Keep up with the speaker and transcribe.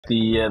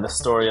The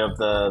story of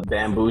the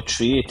bamboo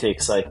tree, it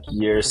takes like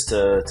years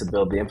to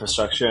build the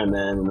infrastructure, and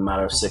then in a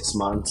matter of 6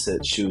 months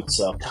it shoots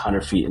up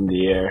 100 feet in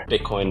the air.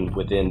 Bitcoin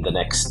within the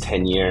next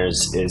 10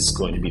 years is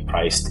going to be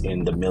priced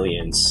in the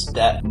millions.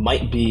 That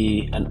might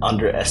be an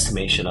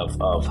underestimation of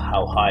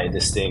how high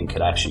this thing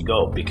could actually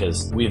go,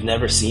 because we've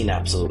never seen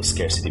absolute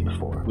scarcity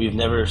before. We've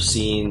never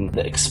seen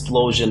the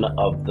explosion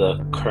of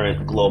the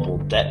current global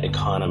debt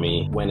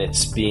economy when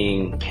it's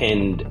being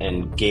pinned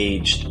and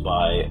gauged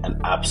by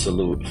an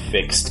absolute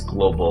fixed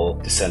global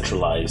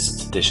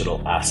decentralized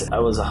digital asset. I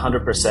was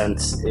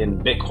 100% in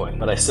Bitcoin,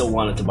 but I still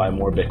wanted to buy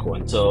more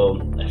Bitcoin.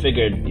 So I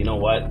figured, you know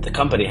what? The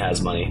company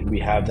has money. We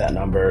have that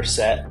number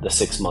set, the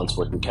 6 months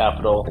working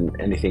capital, and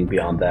anything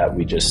beyond that,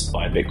 we just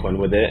buy Bitcoin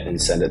with it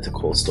and send it to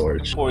cold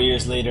storage. 4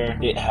 years later,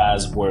 it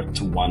has worked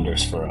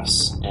wonders for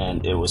us.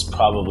 And it was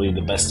probably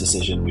the best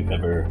decision we've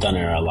ever done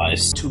in our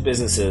lives. Two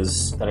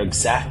businesses that are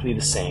exactly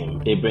the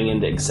same. They bring in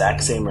the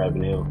exact same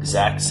revenue,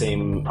 exact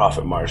same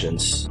profit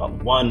margins.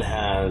 But one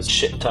has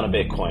shit ton of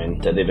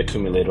Bitcoin that they've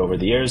accumulated over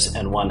the years,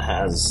 and one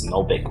has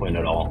no Bitcoin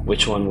at all.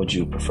 Which one would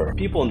you prefer?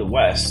 People in the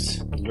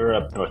West,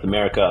 Europe, North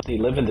America, they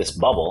live in this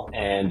bubble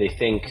and they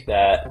think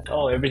that,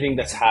 oh, everything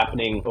that's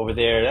happening over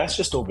there, that's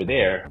just over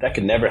there. That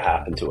could never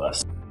happen to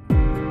us.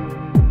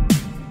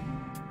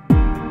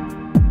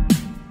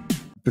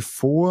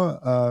 Before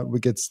we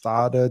get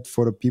started,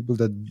 for the people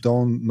that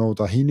don't know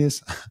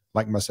Tahinis,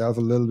 like myself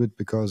a little bit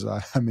because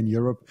I'm in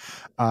Europe,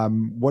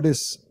 what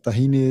is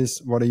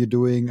Tahinis? What are you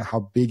doing?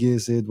 How big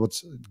is it?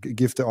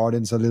 Give the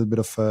audience a little bit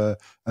of a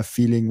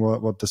feeling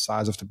what the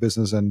size of the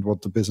business and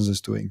what the business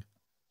is doing.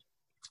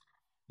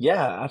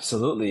 Yeah,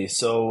 absolutely.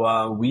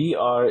 So we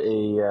are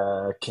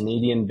a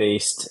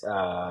Canadian-based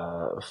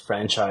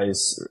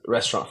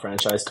restaurant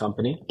franchise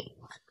company,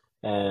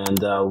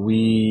 and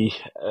we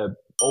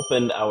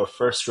opened our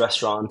first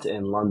restaurant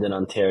in London,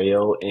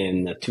 Ontario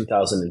in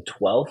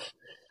 2012.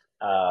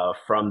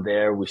 From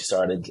there, we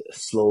started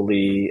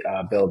slowly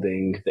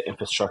building the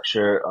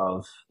infrastructure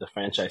of the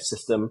franchise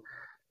system.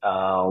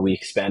 We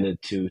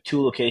expanded to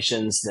 2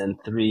 locations, then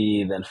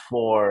 3, then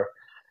 4.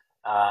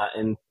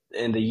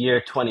 In the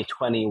year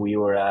 2020, we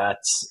were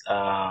at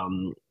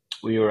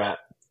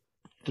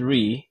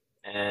 3,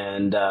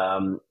 and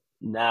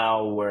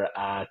now we're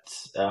at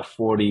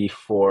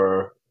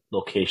 44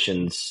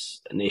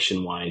 locations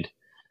nationwide.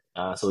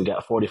 So we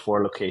got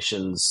 44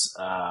 locations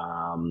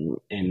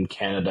in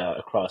Canada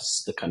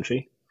across the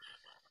country.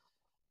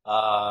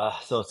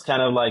 So it's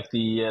kind of like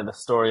the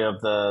story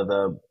of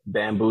the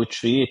bamboo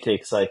tree. It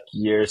takes like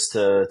years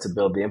to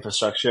build the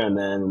infrastructure, and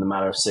then in a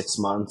matter of 6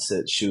 months,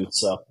 it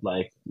shoots up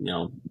like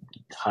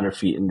 100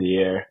 feet in the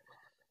air.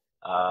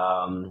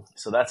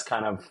 So that's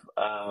kind of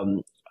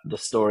the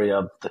story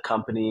of the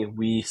company.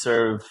 We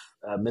serve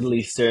Middle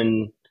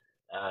Eastern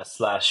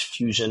 /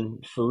 fusion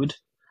food.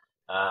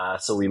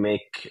 So we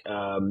make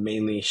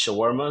mainly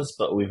shawarmas,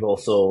 but we've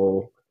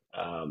also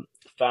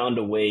found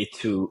a way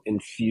to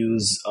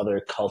infuse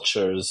other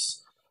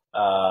cultures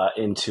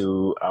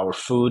into our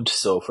food.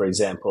 So for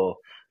example,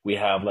 we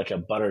have like a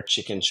butter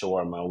chicken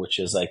shawarma, which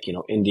is like,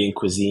 Indian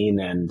cuisine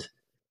and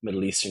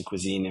Middle Eastern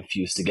cuisine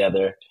infused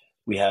together.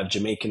 We have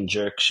Jamaican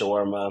jerk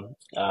shawarma.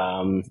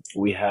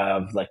 We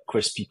have like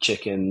crispy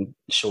chicken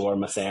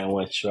shawarma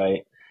sandwich,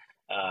 right?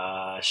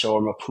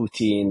 Shawarma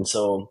poutine.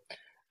 So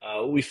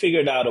we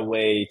figured out a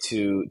way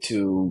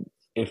to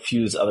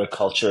infuse other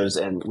cultures,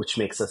 and which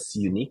makes us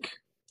unique,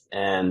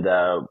 and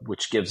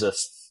which gives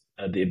us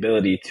the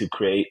ability to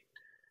create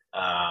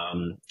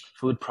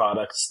food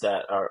products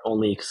that are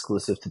only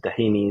exclusive to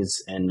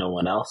Tahinis and no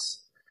one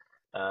else,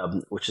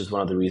 which is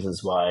one of the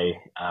reasons why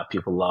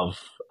people love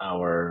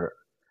our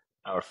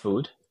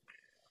food.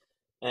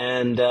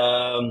 And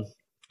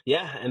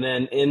and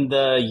then in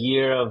the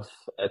year of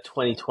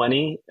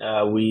 2020,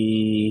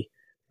 we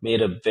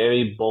made a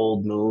very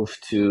bold move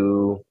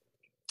to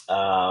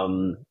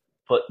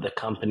put the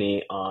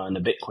company on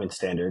a Bitcoin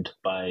standard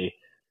by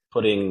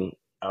putting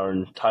our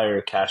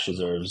entire cash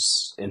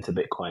reserves into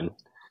Bitcoin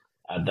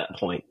at that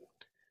point.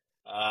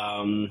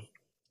 And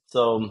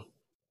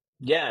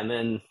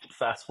then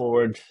fast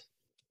forward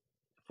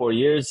 4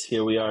 years,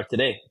 here we are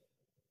today.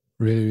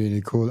 Really,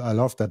 really cool. I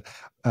love that.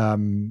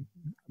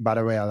 By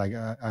the way,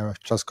 I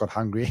just got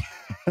hungry.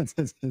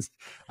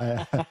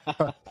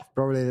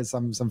 Probably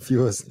some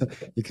viewers,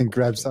 you can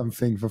grab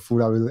something for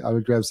food. I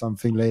will grab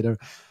something later.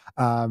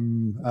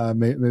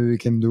 Maybe we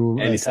can do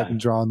Anytime. A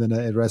second round in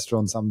a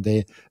restaurant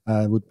someday.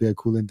 Would be a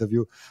cool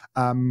interview.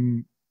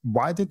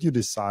 Why did you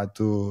decide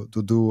to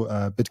do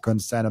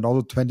Bitcoin standard?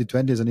 Although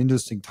 2020 is an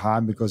interesting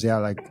time because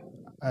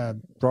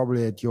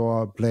probably at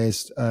your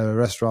place,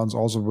 restaurants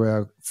also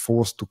were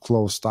forced to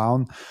close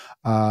down.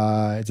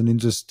 It's an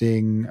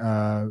interesting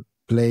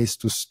place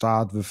to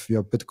start with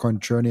your Bitcoin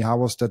journey. How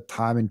was that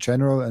time in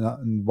general,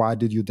 and why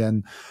did you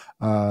then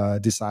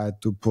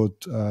decide to put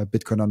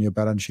Bitcoin on your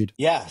balance sheet?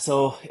 Yeah,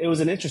 so it was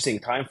an interesting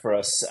time for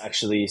us,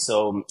 actually.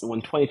 So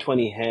when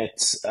 2020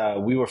 hit,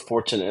 we were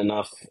fortunate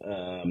enough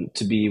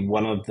to be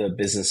one of the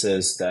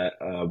businesses that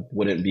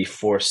wouldn't be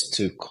forced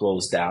to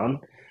close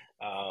down.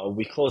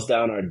 We closed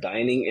down our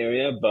dining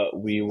area, but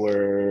we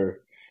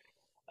were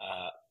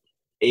uh,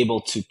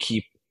 able to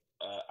keep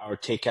our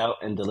takeout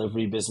and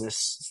delivery business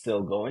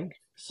still going.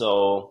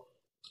 So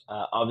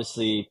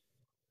obviously,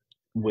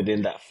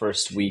 within that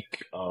first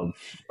week of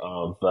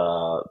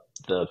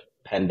the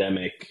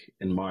pandemic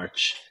in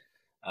March,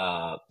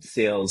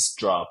 sales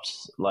dropped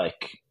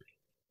like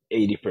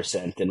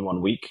 80% in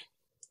 1 week,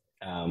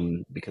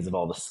 because of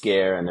all the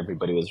scare and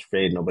everybody was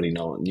afraid. Nobody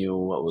knew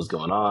what was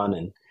going on,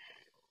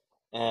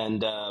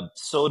 and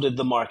so did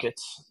the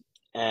market.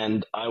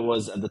 And I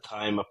was at the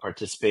time a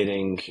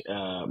participating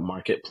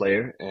market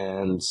player,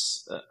 and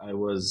I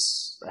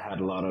had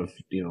a lot of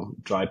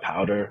dry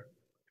powder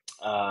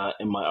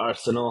in my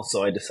arsenal.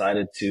 So I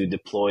decided to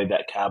deploy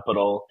that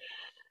capital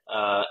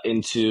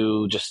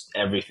into just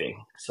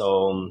everything.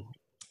 So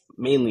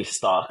mainly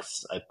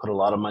stocks. I put a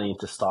lot of money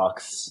into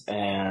stocks,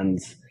 and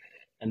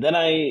then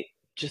I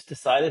just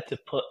decided to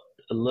put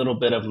a little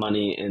bit of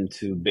money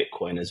into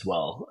Bitcoin as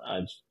well.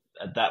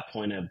 At that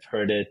point, I've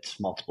heard it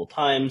multiple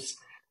times.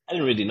 I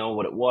didn't really know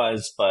what it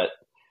was, but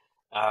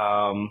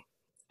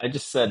I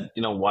just said,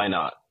 why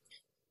not?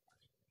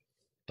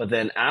 But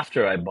then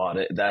after I bought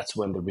it, that's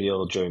when the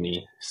real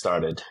journey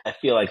started. I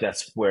feel like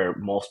that's where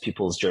most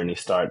people's journey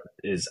start,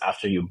 is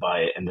after you buy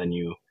it and then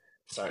you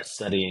start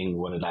studying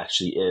what it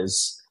actually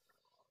is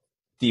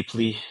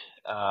deeply.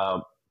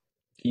 Uh,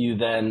 you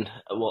then,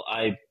 well,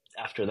 I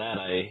after that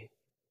I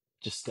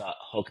just got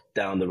hooked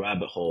down the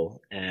rabbit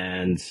hole,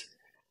 and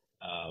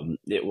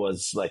it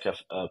was like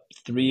a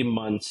 3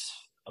 month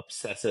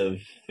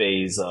obsessive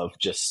phase of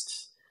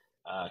just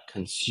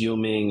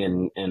consuming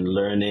and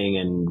learning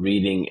and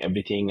reading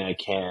everything I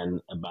can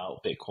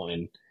about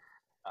Bitcoin.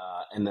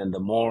 And then the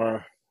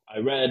more I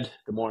read,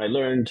 the more I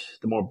learned,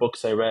 the more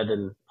books I read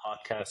and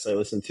podcasts I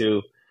listened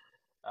to,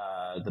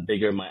 the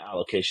bigger my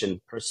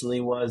allocation personally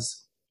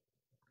was.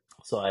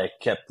 So I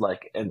kept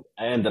and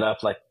I ended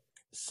up like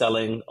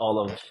selling all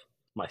of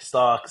my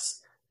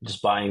stocks,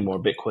 just buying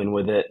more Bitcoin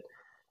with it,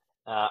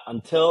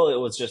 until it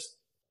was just,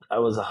 I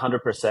was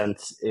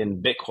 100%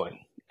 in Bitcoin.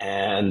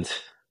 And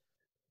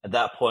at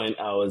that point,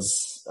 I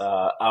was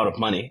out of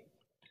money,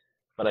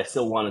 but I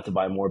still wanted to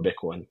buy more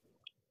Bitcoin.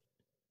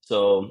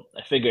 So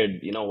I figured,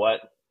 you know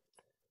what?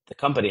 The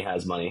company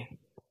has money,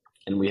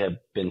 and we have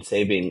been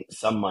saving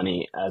some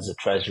money as a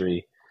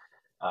treasury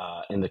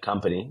in the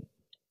company.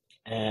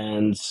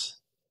 And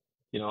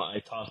I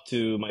talked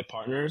to my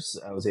partners.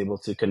 I was able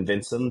to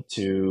convince them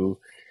to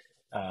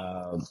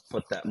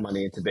put that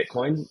money into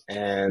Bitcoin,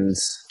 and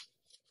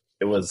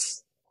it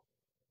was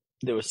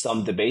there was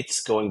some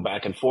debates going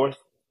back and forth,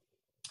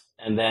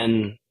 and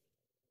then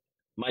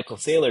Michael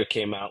Saylor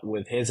came out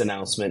with his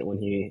announcement when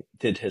he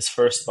did his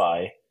first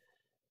buy.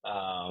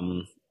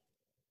 Um,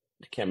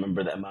 I can't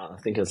remember the amount. I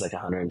think it was like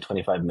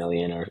 125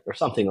 million or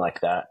something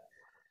like that.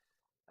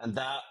 And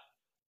that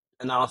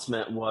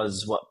announcement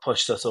was what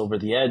pushed us over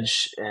the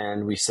edge.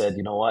 And we said,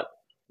 you know what?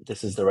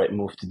 This is the right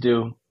move to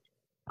do.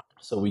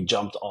 So we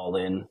jumped all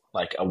in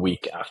like a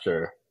week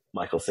after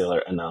Michael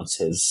Saylor announced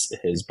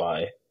his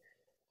buy.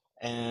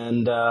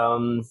 And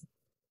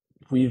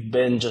we've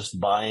been just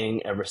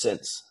buying ever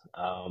since.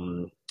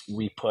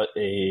 We put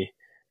the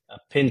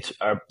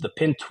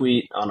pin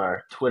tweet on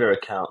our Twitter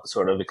account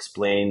sort of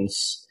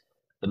explains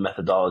the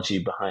methodology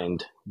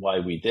behind why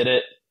we did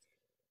it,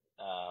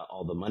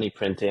 all the money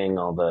printing,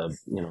 all the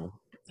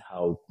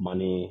how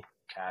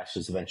cash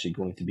is eventually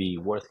going to be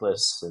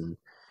worthless,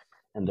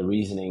 and the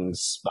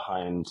reasonings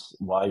behind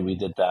why we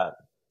did that.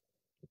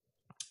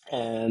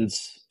 And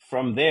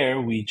from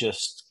there, we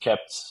just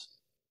kept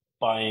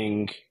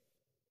buying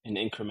in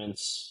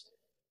increments,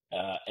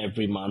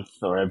 every month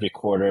or every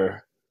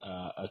quarter,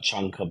 a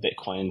chunk of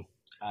Bitcoin,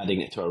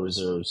 adding it to our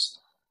reserves.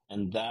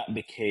 And that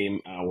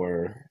became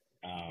our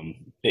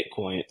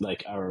Bitcoin,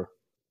 like our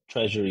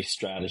treasury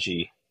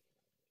strategy,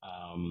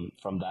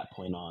 from that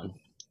point on.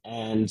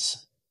 And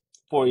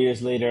 4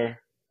 years later,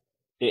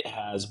 it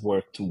has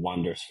worked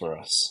wonders for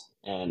us.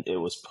 And it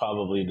was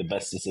probably the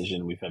best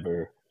decision we've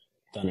ever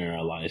done in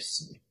our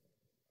lives.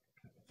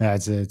 Yeah,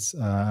 it's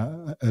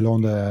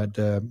alone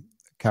the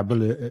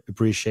capital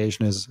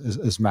appreciation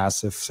is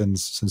massive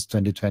since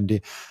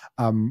 2020.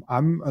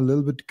 I'm a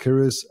little bit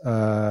curious,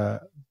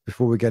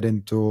 before we get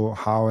into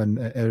how and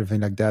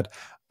everything like that.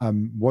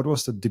 What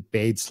was the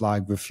debates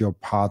like with your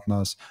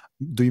partners?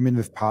 Do you mean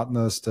with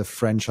partners, the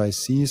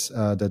franchisees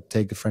that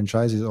take the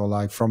franchises, or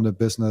like from the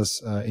business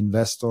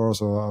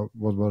investors, or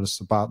what was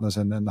the partners,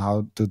 and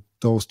how did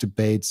those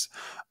debates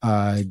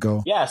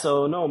go? Yeah,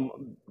 so no,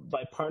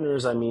 by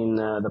partners I mean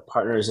the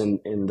partners in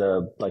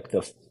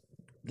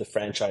the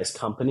franchise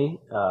company,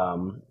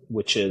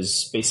 which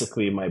is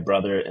basically my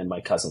brother and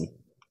my cousin.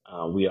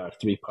 We are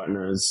three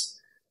partners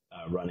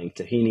running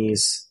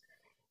Tahinis,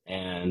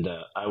 and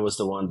I was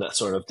the one that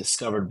sort of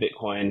discovered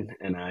Bitcoin.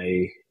 And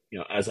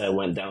as I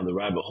went down the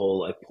rabbit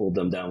hole, I pulled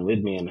them down with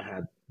me and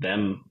had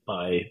them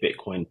buy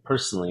Bitcoin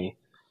personally.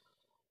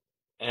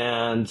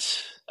 And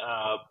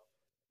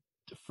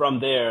from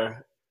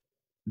there,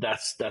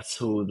 that's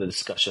who the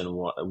discussion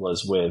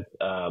was with.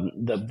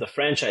 The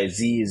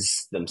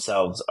franchisees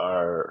themselves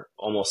are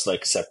almost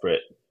like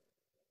separate,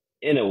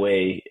 in a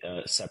way,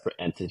 separate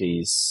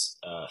entities,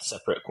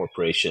 separate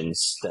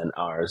corporations than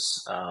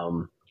ours.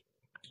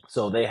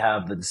 So they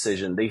have the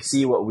decision. They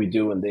see what we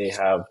do, and they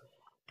have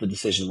the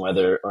decision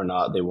whether or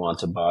not they want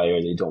to buy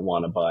or they don't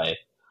want to buy.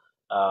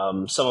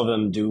 Some of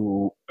them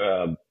do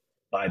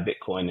buy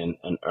Bitcoin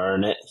and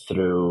earn it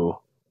through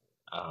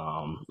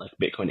like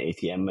Bitcoin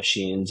ATM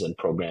machines and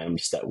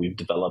programs that we've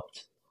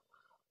developed.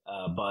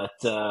 But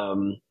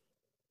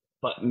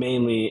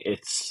mainly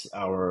it's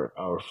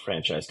our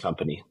franchise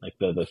company, like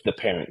the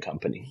parent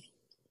company.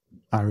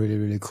 Really,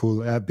 really cool.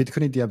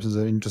 Bitcoin ATMs is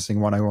an interesting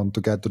one. I want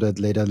to get to that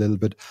later a little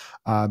bit.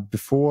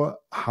 Before,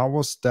 how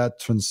was that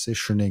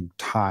transitioning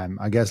time?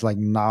 I guess like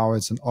now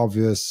it's an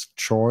obvious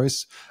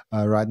choice.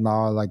 Right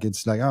now, like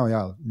it's like, oh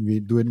yeah, we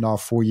do it now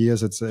 4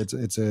 years. It's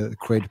a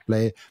great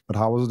play. But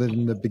how was it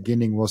in the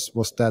beginning? Was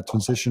that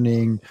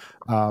transitioning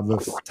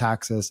with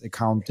taxes,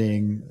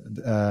 accounting?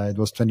 It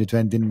was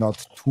 2020,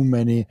 not too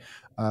many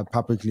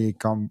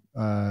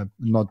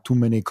not too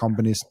many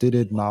companies did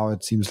it. Now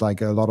it seems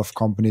like a lot of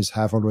companies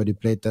have already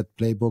played that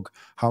playbook.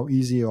 How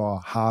easy or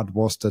hard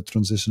was the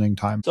transitioning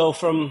time? So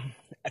from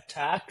a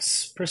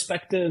tax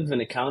perspective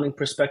and accounting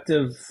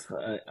perspective,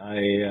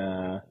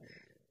 I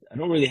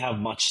don't really have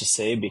much to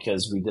say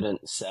because we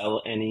didn't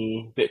sell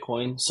any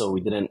Bitcoin, so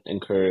we didn't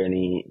incur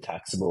any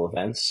taxable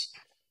events.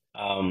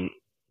 Um,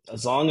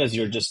 as long as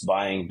you're just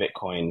buying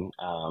Bitcoin,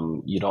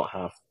 you don't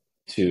have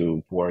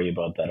to worry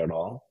about that at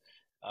all.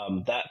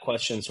 That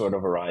question sort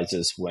of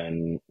arises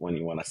when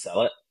you want to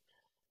sell it.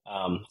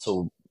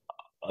 So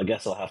I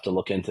guess I'll have to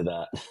look into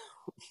that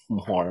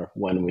more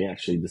when we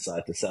actually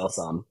decide to sell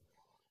some.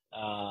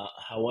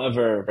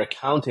 However,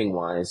 accounting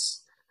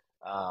wise,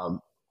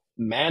 um,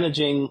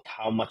 managing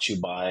how much you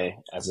buy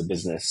as a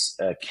business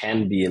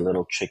can be a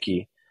little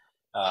tricky,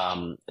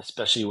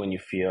 especially when you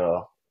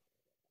feel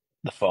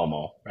the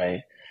FOMO,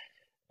 right?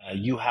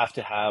 You have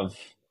to have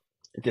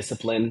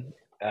discipline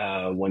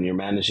when you're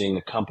managing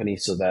a company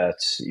so that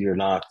you're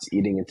not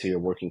eating into your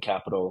working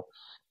capital.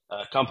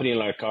 A company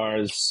like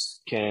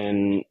ours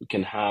can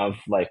have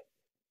like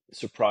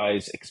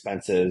surprise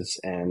expenses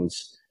and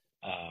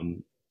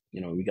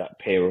we got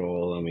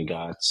payroll and we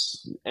got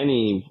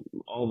any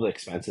all the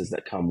expenses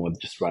that come with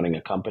just running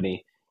a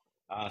company.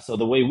 So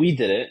the way we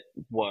did it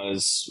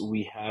was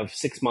we have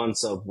 6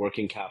 months of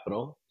working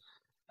capital.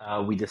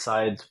 We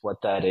decide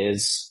what that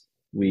is.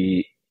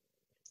 We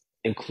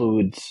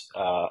include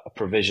a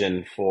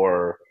provision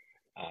for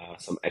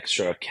some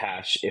extra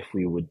cash if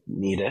we would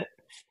need it,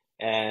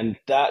 and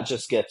that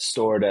just gets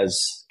stored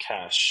as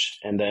cash.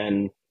 And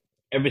then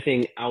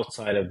everything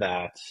outside of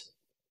that,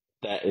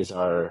 that is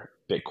our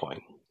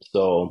Bitcoin.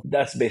 So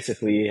that's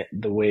basically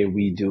the way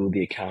we do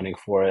the accounting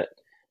for it.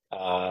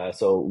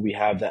 So we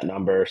have that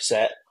number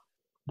set,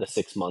 the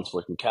 6 months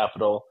working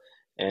capital,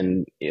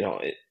 and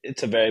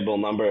it's a variable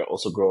number. It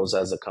also grows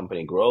as the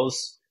company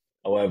grows.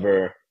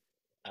 However,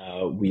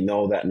 we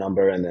know that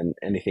number, and then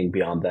anything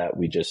beyond that,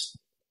 we just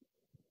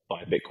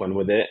buy Bitcoin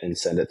with it and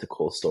send it to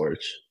cold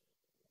storage.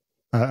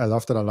 I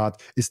love that a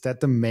lot. Is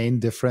that the main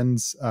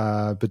difference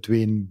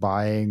between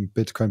buying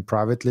Bitcoin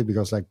privately?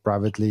 Because like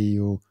privately,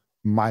 you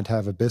might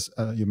have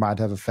you might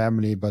have a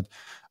family, but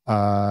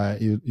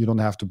you don't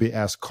have to be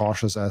as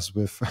cautious as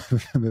with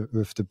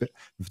with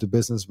the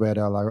business where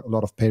there are like a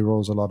lot of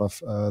payrolls, a lot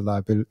of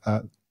liability,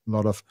 a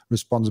lot of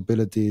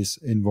responsibilities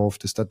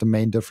involved. Is that the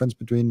main difference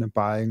between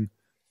buying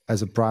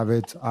as a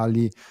private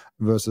Ali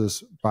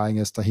versus buying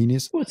as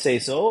Tahinis? I would say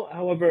so.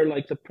 However,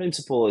 like the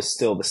principle is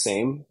still the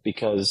same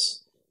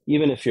because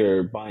even if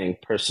you're buying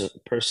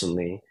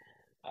personally,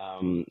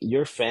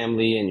 your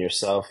family and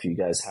yourself, you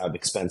guys have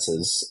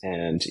expenses,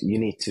 and you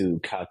need to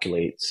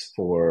calculate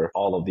for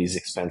all of these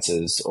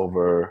expenses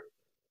over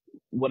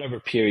whatever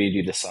period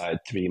you decide,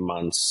 3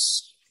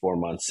 months, 4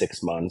 months,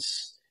 6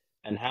 months,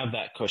 and have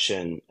that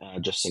cushion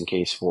just in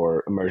case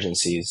for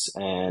emergencies.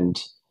 And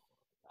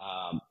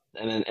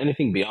then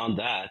anything beyond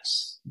that,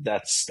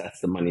 that's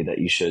the money that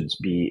you should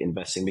be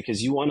investing,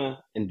 because you want to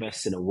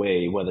invest in a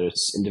way, whether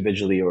it's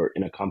individually or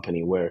in a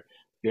company, where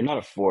you're not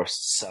a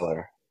forced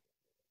seller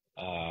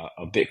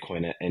of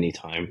Bitcoin at any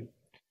time.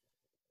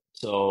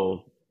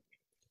 So,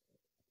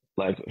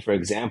 like for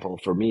example,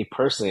 for me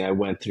personally, I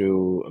went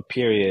through a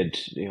period,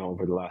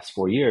 over the last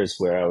 4 years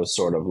where I was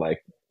sort of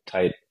like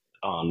tight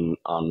on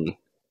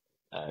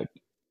uh,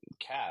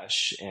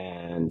 cash,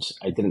 and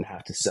I didn't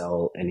have to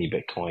sell any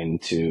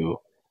Bitcoin to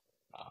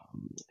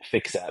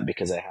fix that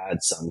because I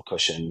had some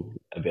cushion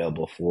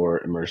available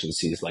for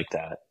emergencies like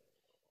that.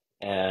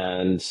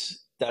 And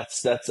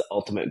that's the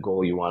ultimate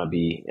goal you want to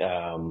be.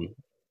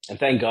 And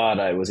thank God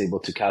I was able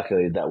to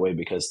calculate it that way,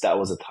 because that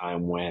was a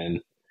time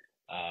when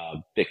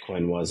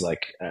Bitcoin was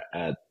like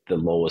at the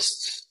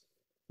lowest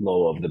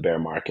low of the bear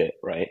market,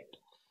 right?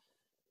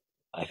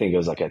 I think it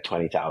was like at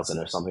 20,000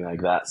 or something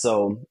like that.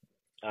 So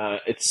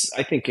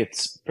I think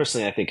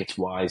it's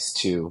wise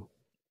to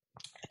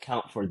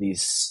account for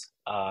these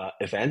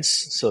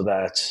events so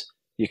that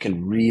you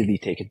can really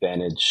take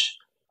advantage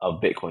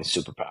of Bitcoin's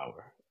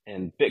superpower.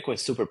 And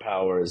Bitcoin's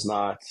superpower is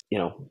not,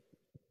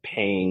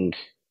 paying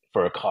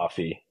for a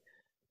coffee.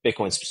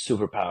 Bitcoin's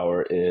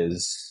superpower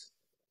is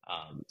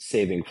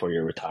saving for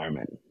your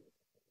retirement.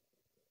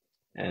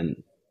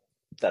 And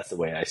that's the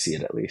way I see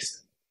it, at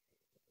least.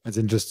 It's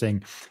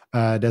interesting.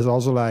 There's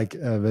also like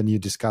when you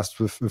discussed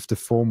with the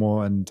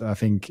FOMO, and I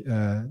think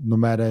no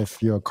matter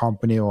if you're a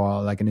company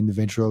or like an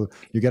individual,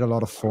 you get a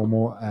lot of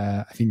FOMO.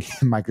 I think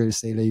Michael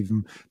Saylor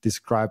even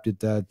described it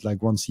that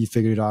like once he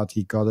figured it out,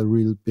 he got a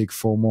real big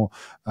FOMO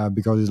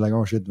because he's like,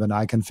 oh shit, when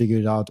I can figure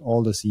it out,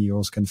 all the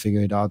CEOs can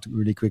figure it out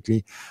really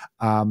quickly.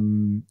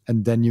 And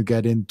then you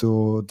get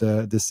into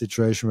the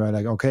situation where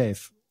like, okay,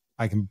 if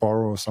I can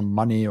borrow some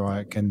money, or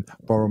I can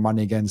borrow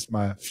money against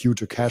my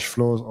future cash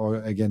flows or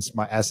against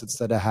my assets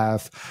that I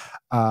have.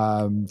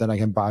 Then I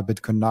can buy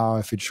Bitcoin now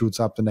if it shoots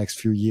up the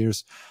next few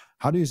years.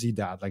 How do you see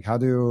that? Like, how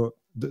do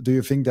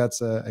you think that's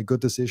a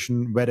good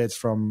decision, whether it's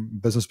from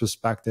business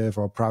perspective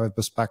or private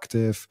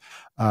perspective?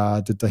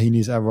 Did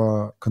Tahinis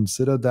ever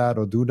consider that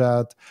or do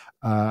that?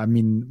 I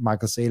mean,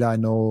 Michael Saylor, I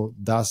know,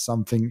 does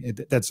something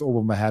that's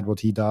over my head what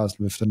he does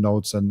with the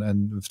notes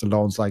and with the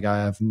loans. Like, I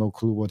have no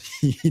clue what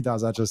he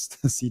does. I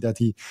just see that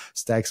he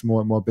stacks more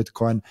and more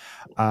Bitcoin.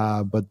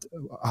 But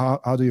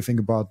how do you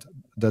think about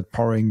that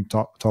powering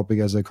topic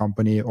as a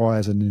company or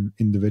as an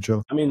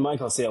individual? I mean,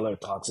 Michael Saylor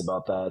talks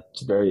about that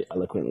very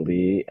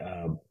eloquently.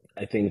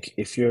 I think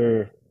if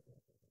you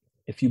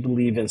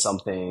believe in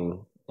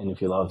something and if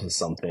you love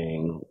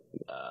something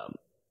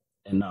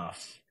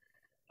enough,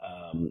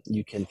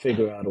 you can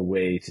figure out a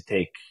way to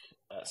take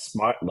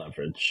smart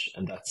leverage,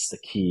 and that's the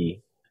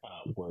key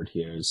word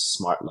here is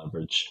smart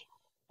leverage,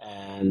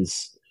 and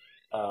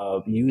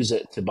use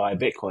it to buy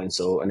Bitcoin.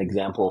 So an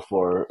example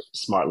for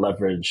smart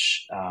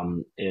leverage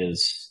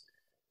is,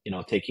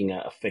 taking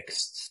a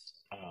fixed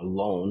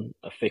loan,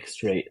 a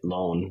fixed rate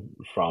loan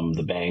from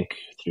the bank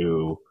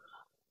through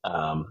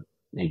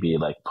maybe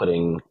like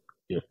putting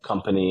your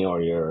company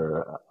or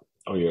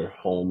your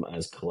home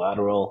as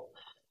collateral.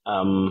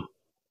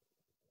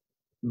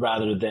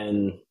 Rather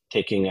than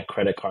taking a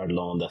credit card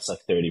loan that's like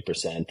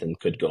 30% and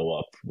could go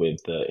up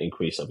with the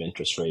increase of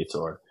interest rates,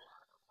 or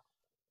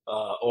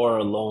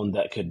a loan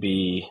that could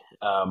be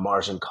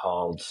margin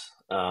called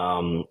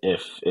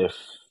if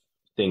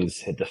things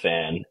hit the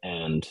fan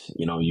and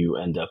you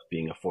end up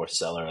being a forced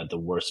seller at the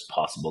worst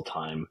possible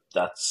time.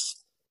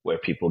 That's where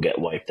people get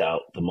wiped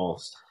out the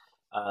most.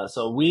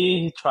 So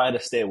we try to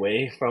stay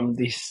away from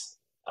these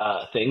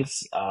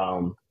things.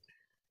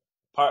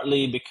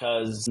 Partly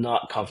because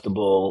not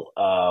comfortable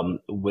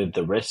with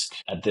the risk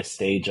at this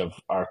stage of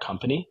our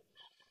company.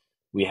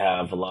 We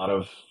have a lot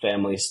of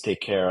families to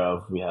take care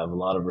of. We have a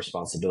lot of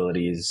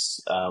responsibilities.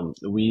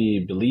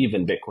 We believe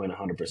in Bitcoin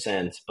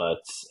 100%,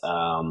 but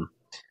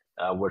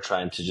we're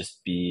trying to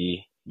just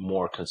be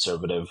more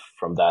conservative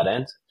from that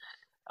end.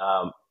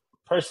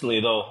 Personally,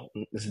 though,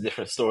 it's a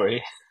different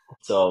story.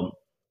 So,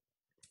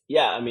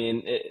 yeah, I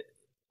mean,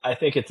 I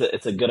think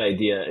it's a good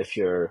idea if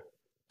you're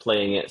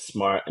playing it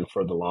smart and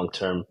for the long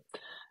term.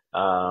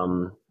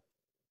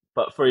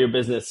 But for your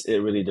business, it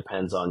really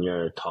depends on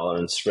your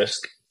tolerance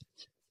risk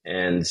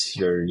and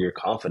your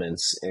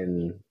confidence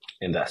in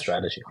that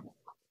strategy.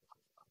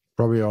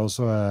 Probably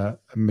also a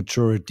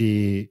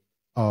maturity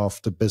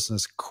of the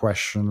business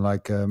question,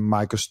 like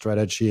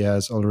MicroStrategy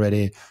has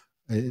already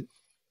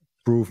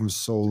proven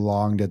so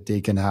long that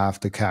they can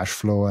have the cash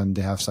flow and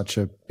they have such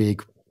a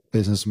big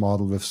business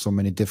model with so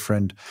many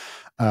different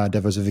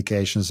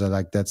diversifications. So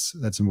like that's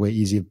a way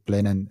easier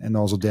plan, and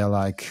also there are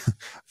like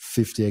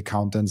 50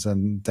 accountants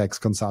and tax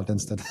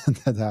consultants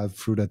that have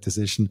through that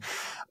decision,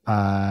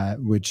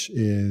 which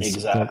is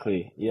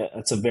Exactly. Yeah,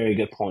 that's a very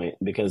good point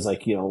because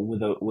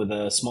with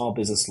a small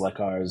business like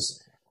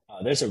ours,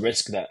 there's a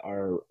risk that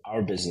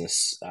our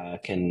business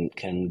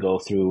can go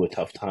through a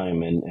tough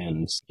time,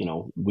 and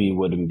we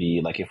wouldn't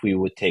be like, if we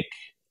would take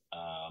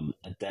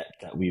a debt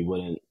that we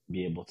wouldn't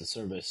be able to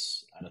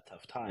service at a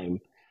tough time,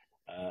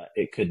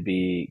 it could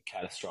be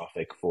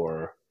catastrophic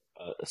for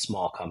a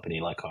small company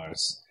like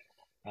ours.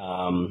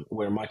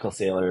 Where Michael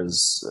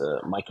Saylor's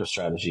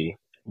MicroStrategy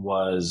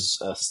was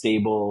a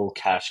stable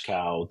cash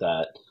cow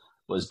that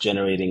was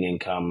generating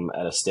income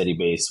at a steady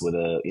base with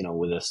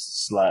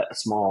a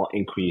small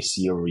increase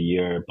year over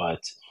year,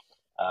 but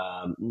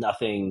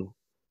nothing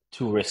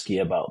too risky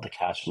about the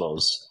cash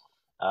flows.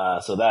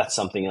 So that's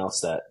something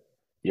else that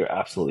you're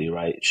absolutely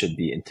right should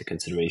be into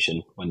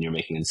consideration when you're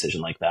making a decision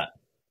like that.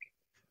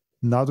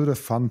 now to the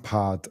fun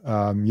part.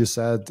 You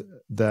said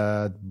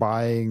that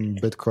buying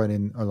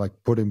Bitcoin or like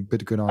putting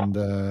Bitcoin on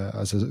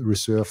as a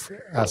reserve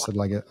asset,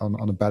 like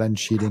on a balance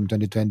sheet in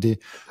 2020,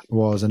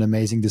 was an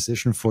amazing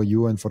decision for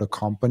you and for the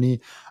company.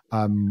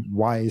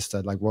 Why is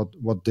that? Like,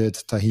 what did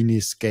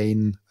Tahinis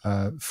gain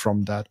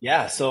from that?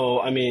 Yeah, so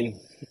I mean,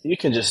 you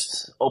can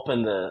just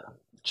open the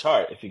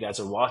chart if you guys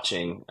are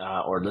watching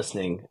or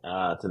listening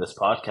to this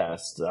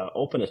podcast.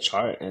 Open a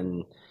chart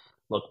and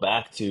look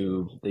back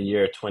to the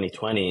year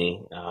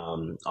 2020,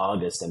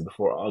 August and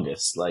before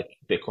August. Like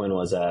Bitcoin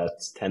was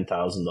at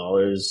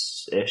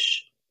 $10,000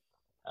 ish.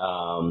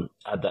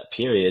 at that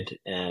period,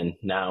 and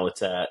now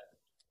it's at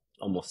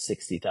almost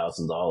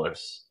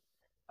 $60,000.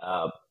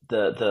 Uh,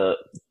 the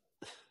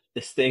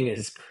this thing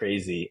is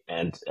crazy,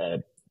 and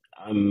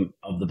I'm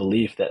of the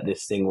belief that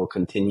this thing will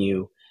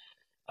continue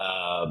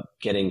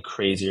getting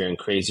crazier and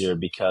crazier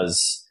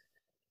because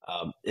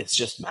it's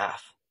just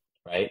math,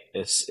 right?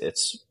 It's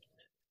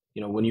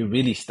when you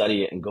really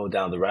study it and go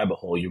down the rabbit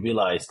hole, you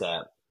realize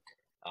that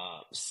uh,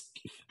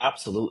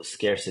 absolute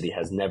scarcity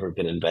has never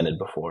been invented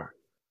before,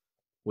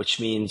 which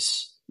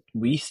means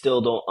we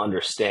still don't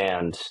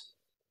understand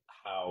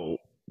how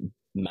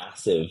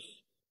massive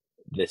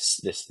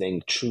this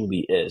thing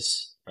truly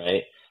is,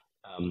 right?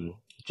 Um,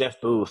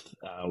 Jeff Booth,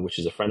 which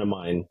is a friend of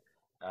mine,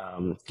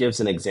 gives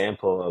an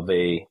example of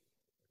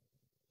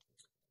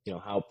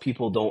how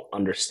people don't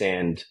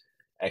understand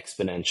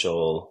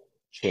exponential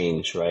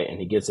change, right? And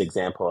he gives an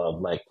example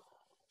of like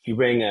if you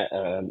bring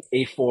a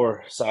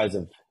A4 size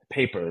of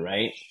paper,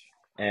 right?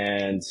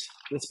 And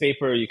this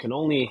paper, you can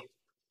only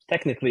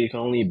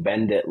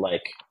bend it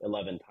like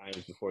 11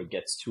 times before it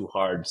gets too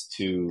hard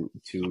to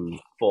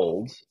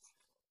fold.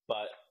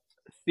 But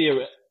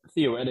theoret-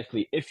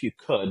 theoretically, if you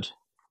could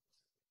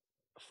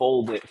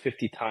fold it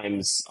 50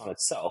 times on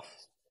itself,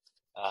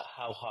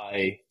 how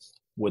high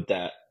would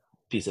that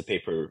piece of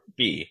paper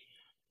be?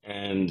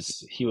 And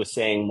he was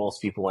saying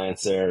most people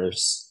answer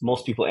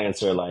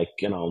like,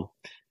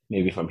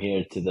 maybe from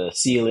here to the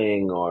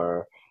ceiling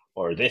or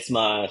this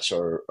much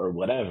or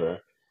whatever.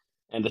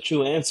 And the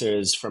true answer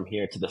is from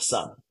here to the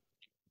sun.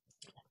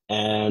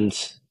 And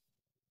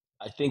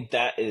I think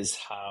that is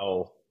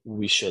how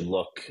we should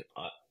look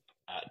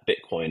at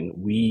Bitcoin.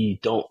 We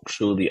don't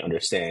truly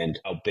understand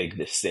how big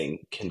this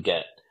thing can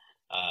get.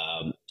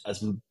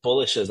 As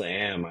bullish as I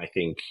am, I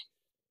think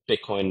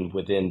Bitcoin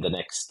within the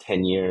next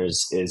 10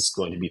 years is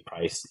going to be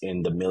priced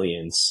in the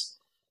millions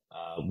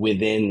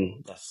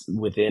within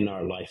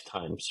our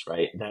lifetimes,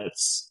 right?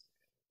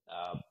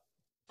 Uh,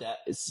 that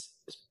is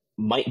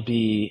might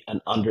be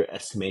an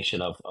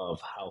underestimation of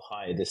how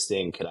high this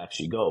thing could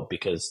actually go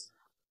because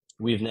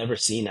we've never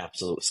seen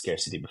absolute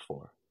scarcity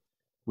before.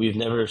 We've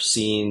never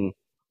seen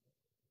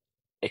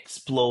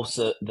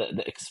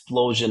the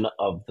explosion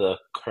of the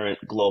current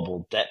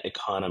global debt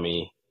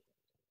economy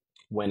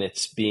when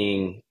it's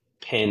being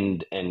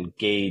pinned and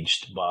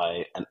gauged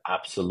by an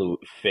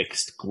absolute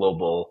fixed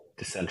global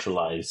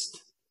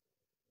decentralized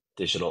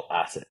digital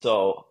asset.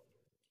 So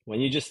when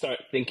you just start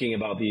thinking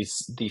about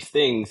these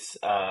things,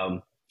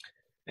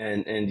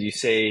 and you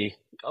say,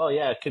 oh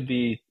yeah, it could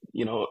be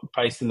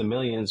priced in the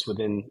millions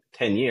within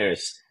 10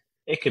 years,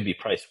 it could be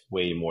priced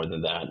way more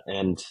than that,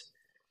 and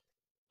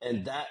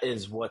that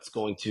is what's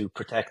going to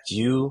protect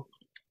you,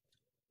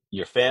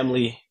 your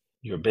family,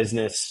 your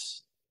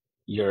business,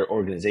 your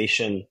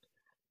organization,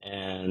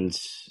 and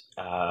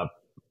uh,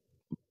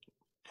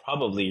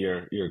 probably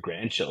your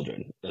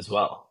grandchildren as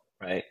well,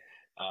 right?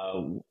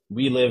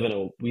 We live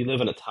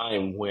in a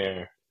time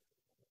where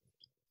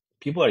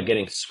people are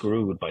getting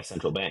screwed by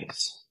central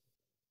banks,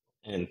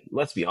 and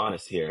let's be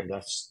honest here.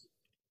 That's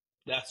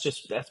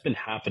been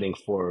happening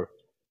for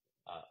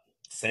uh,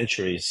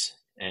 centuries,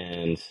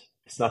 and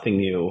it's nothing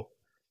new,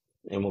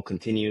 and will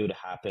continue to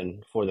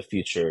happen for the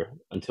future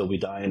until we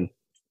die and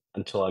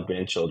until our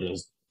grandchildren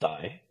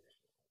die.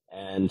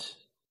 And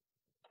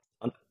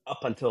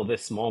up until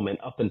this moment,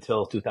 up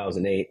until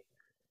 2008,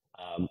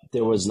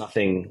 there was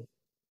nothing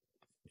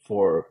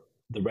for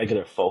the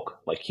regular folk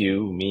like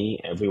you, me,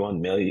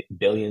 everyone,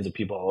 billions of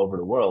people all over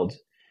the world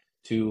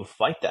to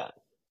fight that,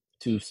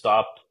 to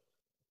stop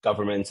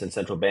governments and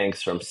central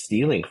banks from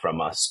stealing from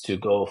us to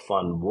go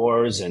fund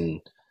wars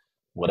and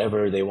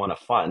whatever they want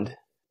to fund.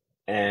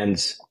 And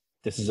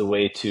this is a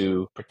way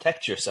to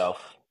protect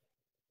yourself,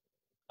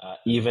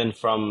 even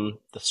from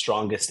the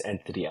strongest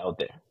entity out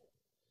there.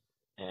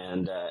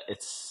 And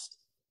it's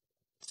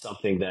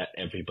something that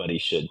everybody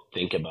should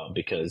think about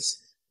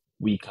because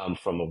we come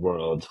from a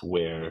world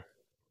where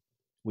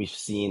we've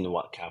seen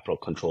what capital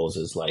controls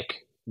is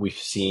like. We've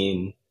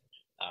seen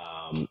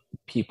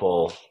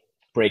people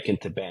break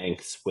into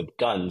banks with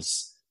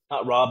guns,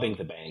 not robbing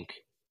the bank,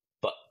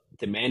 but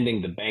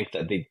demanding the bank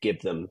that they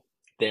give them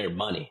their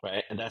money,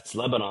 right? And that's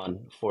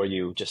Lebanon for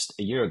you just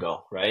a year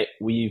ago, right?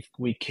 We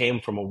came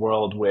from a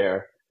world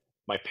where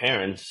my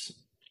parents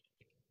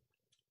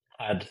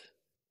had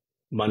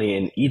money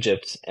in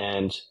Egypt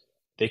and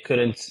they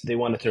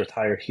wanted to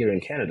retire here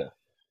in Canada.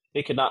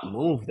 They could not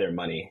move their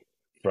money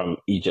from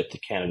Egypt to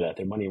Canada.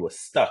 Their money was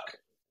stuck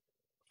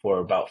for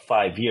about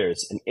 5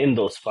 years. And in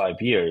those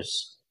 5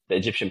 years, the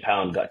Egyptian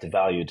pound got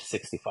devalued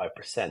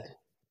 65%.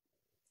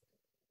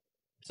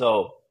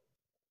 So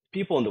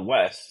people in the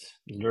West,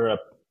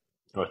 Europe,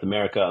 North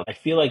America, I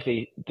feel like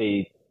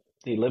they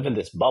live in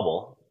this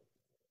bubble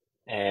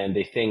and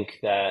they think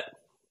that,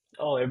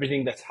 oh,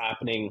 everything that's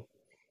happening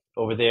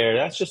over there,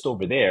 that's just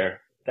over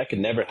there. That could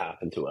never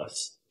happen to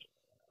us.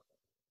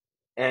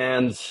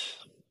 And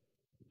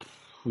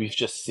we've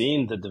just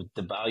seen the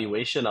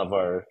devaluation of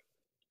our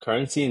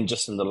currency in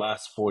just in the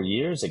last 4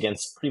 years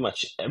against pretty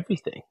much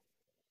everything.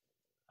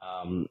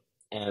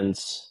 And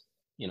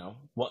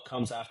what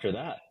comes after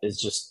that is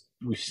just,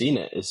 we've seen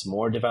it, is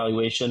more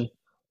devaluation,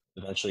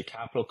 eventually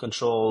capital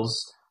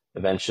controls,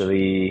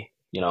 eventually,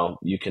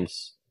 you can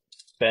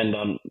spend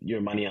on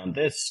your money on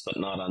this, but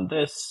not on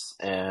this.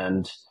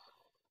 And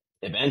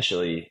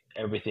eventually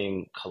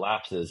everything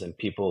collapses and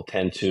people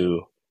tend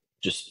to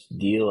just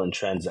deal and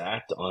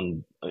transact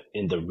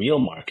in the real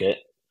market,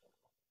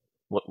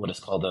 what is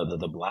called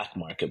the black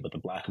market, but the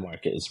black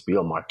market is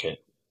real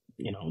market,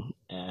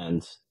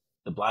 and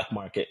the black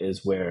market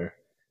is where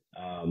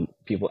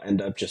people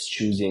end up just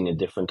choosing a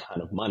different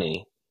kind of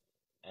money,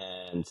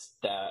 and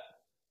that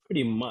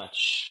pretty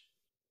much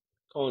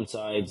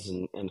coincides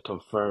and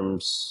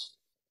confirms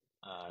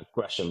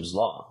Gresham's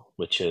law,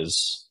 which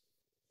is,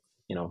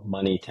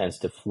 money tends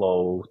to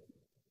flow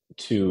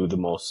to the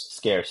most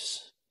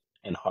scarce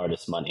and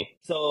hardest money.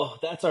 So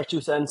that's our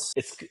 2 cents.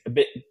 It's a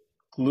bit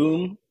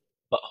gloom,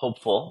 but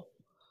hopeful.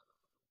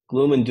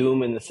 Gloom and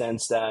doom in the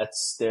sense that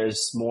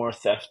there's more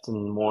theft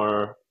and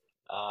more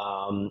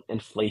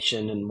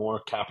inflation and more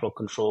capital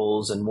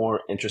controls and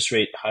more interest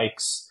rate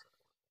hikes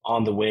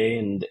on the way.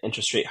 And the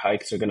interest rate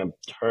hikes are going to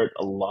hurt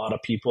a lot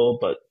of people,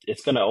 but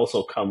it's going to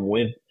also come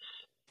with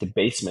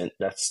debasement.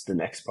 That's the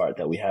next part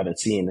that we haven't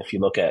seen. If you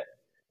look at,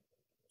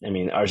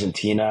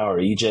 Argentina or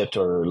Egypt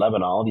or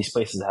Lebanon, all these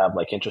places have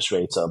like interest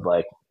rates of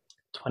like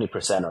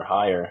 20% or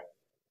higher,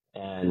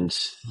 and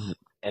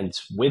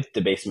with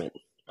debasement,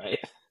 right?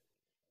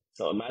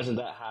 So imagine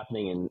that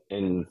happening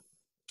in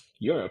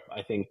Europe.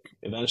 I think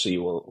eventually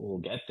we'll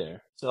get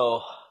there.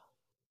 So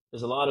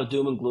there's a lot of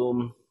doom and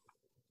gloom.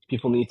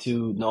 People need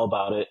to know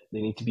about it.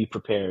 They need to be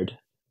prepared.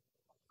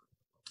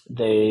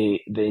 They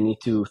need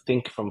to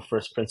think from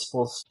first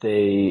principles.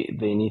 They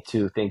need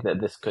to think that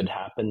this could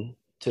happen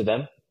to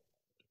them,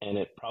 and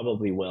it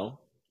probably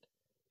will.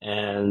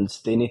 And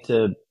they need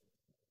to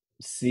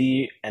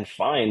see and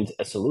find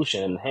a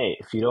solution. Hey,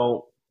 if you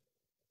don't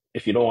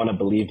want to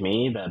believe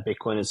me that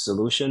Bitcoin is a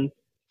solution,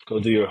 go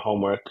do your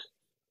homework,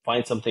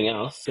 find something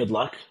else. Good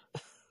luck.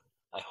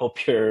 I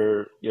hope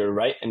you're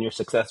right and you're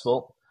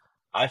successful.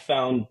 I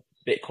found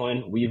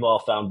Bitcoin. We've all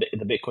found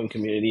the Bitcoin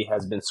community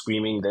has been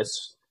screaming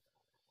this,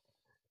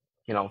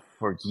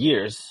 for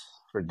years,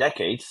 for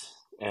decades.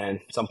 And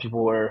some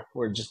people were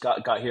just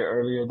got here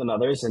earlier than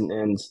others.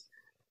 And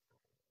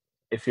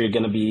if you're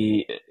going to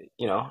be,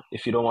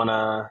 if you don't want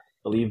to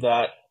believe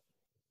that,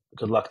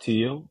 good luck to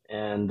you.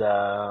 And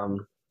I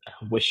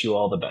wish you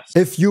all the best.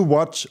 If you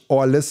watch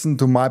or listen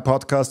to my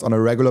podcast on a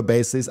regular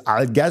basis,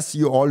 I guess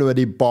you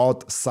already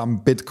bought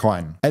some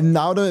Bitcoin. And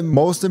now the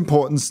most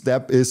important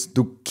step is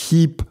to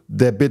keep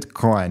the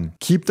Bitcoin.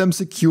 Keep them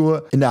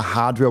secure in a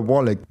hardware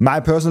wallet. My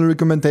personal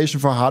recommendation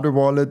for hardware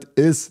wallet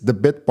is the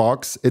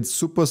BitBox. It's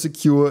super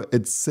secure.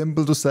 It's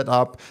simple to set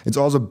up. It's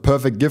also a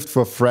perfect gift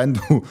for a friend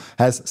who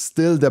has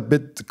still their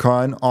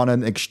Bitcoin on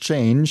an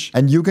exchange.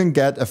 And you can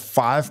get a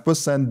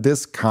 5%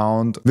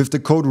 discount with the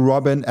code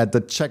Robin at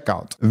the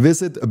checkout.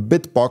 Visit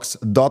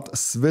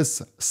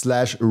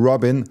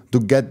bitbox.swiss/Robin to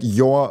get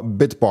your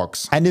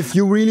BitBox. And if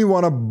you really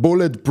want to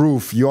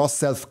bulletproof your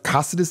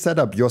self-custody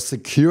setup, your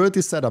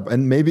security setup,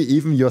 and maybe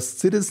even your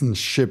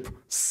citizenship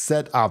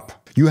setup,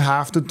 you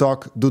have to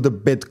talk to the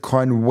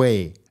Bitcoin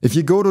Way. If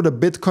you go to the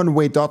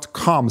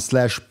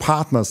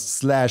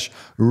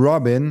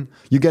bitcoinway.com/partners/Robin,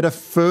 you get a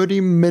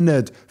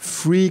 30-minute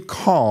free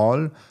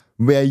call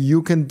where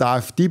you can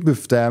dive deep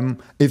with them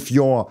if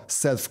your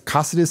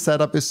self-custody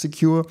setup is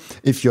secure,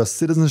 if your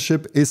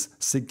citizenship is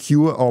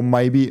secure or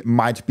maybe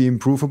might be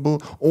improvable,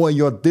 or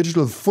your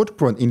digital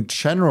footprint in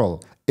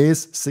general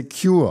is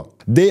secure.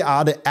 They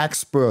are the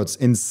experts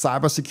in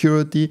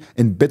cybersecurity,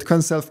 in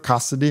Bitcoin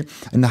self-custody,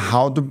 and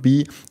how to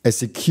be a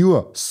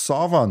secure,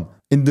 sovereign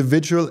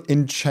individual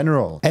in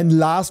general. And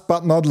last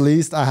but not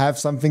least, I have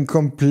something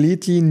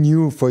completely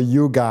new for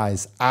you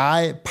guys.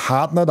 I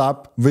partnered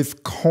up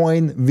with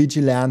Coin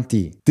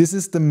Vigilante. This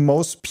is the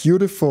most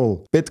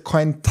beautiful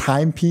Bitcoin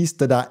timepiece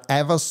that I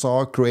ever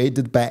saw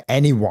created by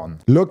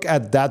anyone. Look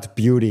at that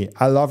beauty.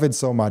 I love it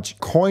so much.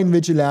 Coin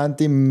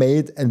Vigilante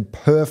made a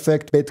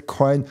perfect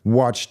Bitcoin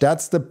watch.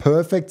 That's the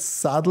perfect,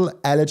 subtle,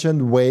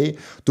 elegant way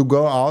to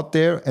go out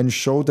there and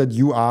show that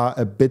you are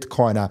a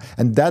Bitcoiner.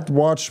 And that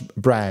watch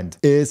brand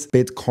is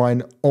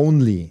Bitcoin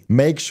only.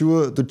 Make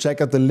sure to check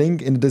out the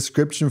link in the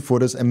description for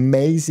those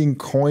amazing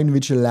Coin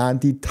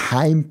Vigilante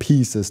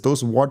timepieces.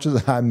 Those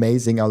watches are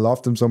amazing. I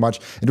love them so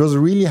much. It was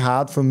really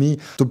hard for me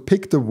to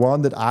pick the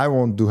one that I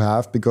want to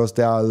have because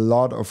there are a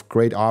lot of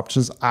great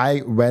options.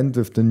 I went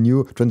with the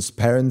new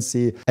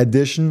transparency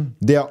edition.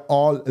 They are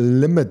all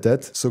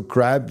limited, so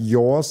grab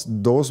yours.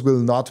 Those will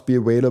not be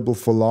available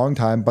for a long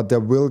time, but there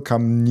will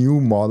come new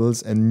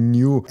models and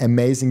new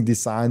amazing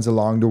designs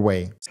along the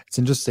way. It's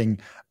interesting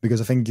because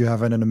I think you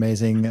have an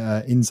amazing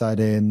insight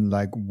in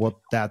like what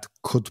that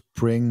could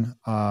bring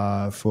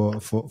for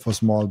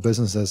small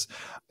businesses.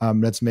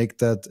 Let's make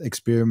that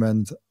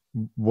experiment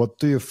what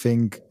do you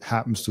think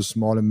happens to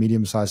small and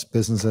medium-sized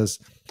businesses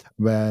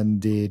when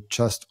they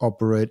just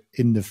operate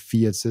in the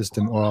fiat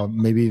system, or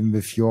maybe even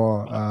with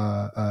your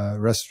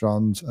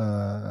restaurant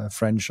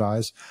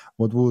franchise?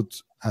 What would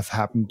have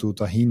happened to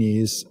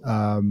Tahinis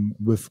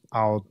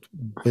without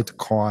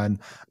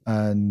Bitcoin,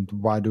 and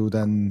why do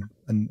then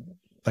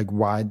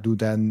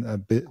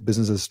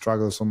businesses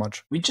struggle so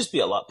much? We'd just be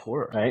a lot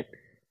poorer, right?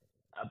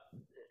 Uh,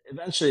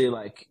 Eventually,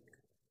 like,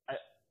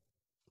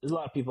 there's a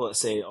lot of people that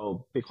say,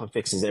 "Oh, Bitcoin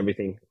fixes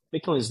everything."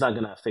 Bitcoin is not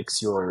gonna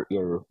fix your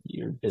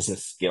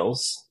business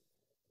skills.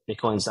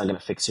 Bitcoin's not gonna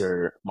fix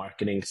your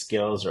marketing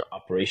skills or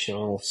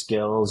operational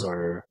skills,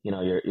 or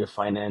your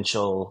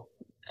financial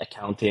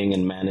accounting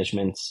and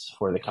management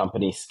for the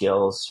company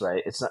skills,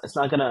 right? It's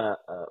not gonna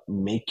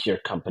make your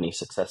company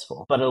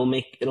successful, but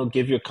it'll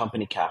give your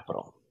company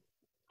capital,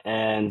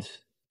 and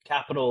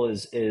capital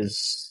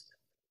is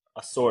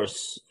a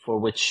source for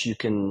which you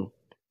can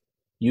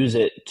use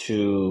it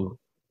to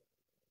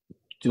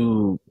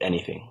do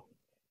anything.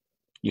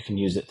 You can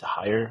use it to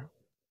hire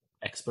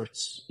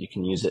experts. You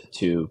can use it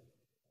to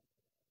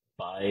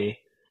buy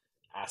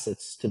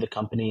assets to the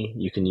company.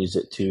 You can use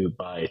it to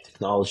buy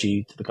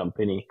technology to the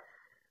company.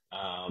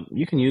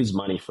 You can use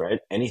money for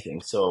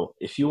anything. So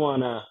if you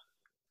want to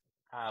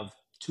have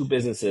two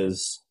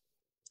businesses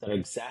that are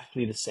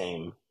exactly the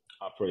same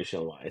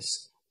operational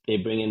wise, they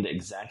bring in the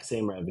exact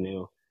same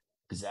revenue,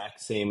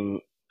 exact same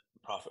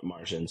profit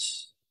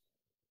margins,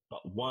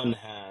 but one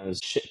has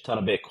a shit ton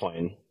of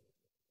Bitcoin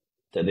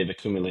that they've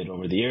accumulated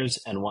over the years,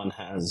 and one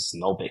has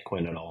no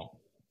Bitcoin at all.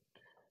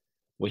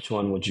 Which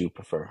one would you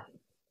prefer?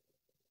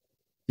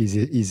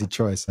 Easy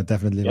choice. I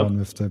definitely Yep. one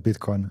with the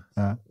Bitcoin.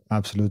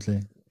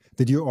 Absolutely.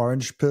 Did you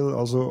orange pill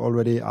also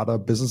already other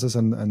businesses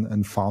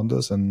and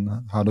founders, and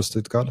how does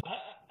it go?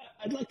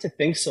 I'd like to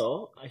think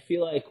so. I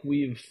feel like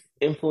we've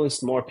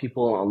influenced more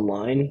people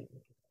online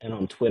and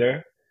on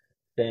Twitter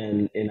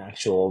than in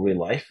actual real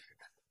life.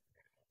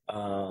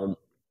 Um,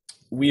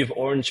 we've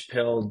orange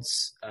pilled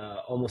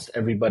almost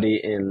everybody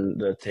in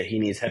the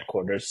Tahini's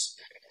headquarters.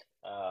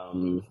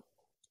 Um,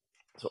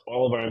 so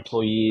all of our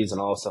employees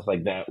and all stuff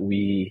like that,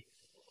 we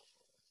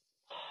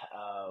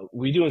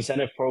do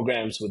incentive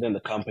programs within the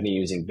company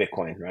using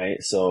Bitcoin,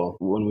 right? So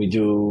when we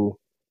do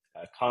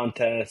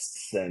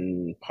contests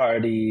and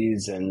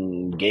parties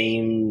and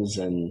games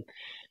and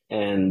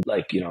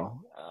like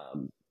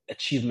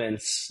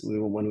achievements,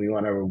 when we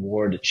want to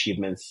reward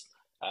achievements,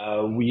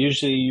 we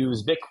usually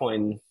use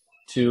Bitcoin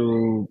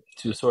to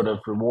sort of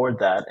reward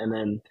that, and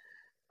then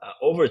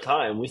over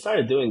time we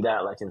started doing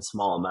that like in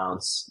small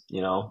amounts,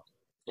 and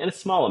it's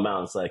small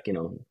amounts like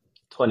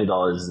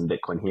 $20 in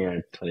Bitcoin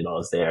here,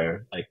 $20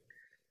 there, like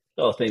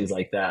little things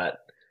like that.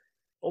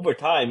 Over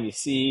time, you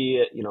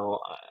see,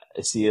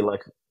 I see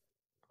like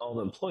all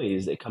the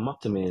employees, they come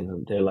up to me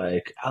and they're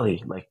like,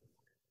 Ali, like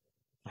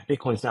my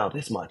Bitcoin's now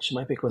this much,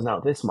 my Bitcoin's now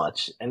this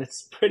much. And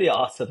it's pretty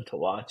awesome to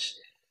watch.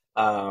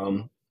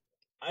 Um,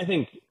 I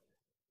think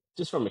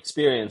just from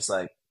experience,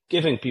 like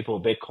giving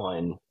people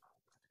Bitcoin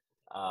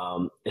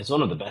is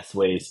one of the best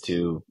ways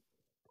to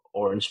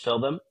orange pill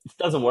them. It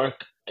doesn't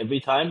work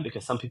every time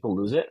because some people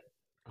lose it,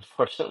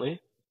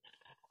 unfortunately.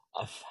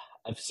 I've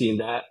I've seen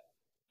that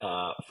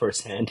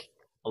firsthand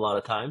a lot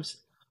of times,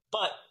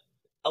 but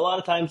a lot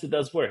of times it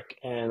does work,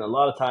 and a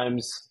lot of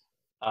times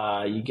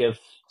you give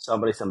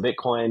somebody some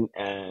Bitcoin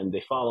and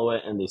they follow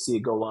it and they see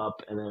it go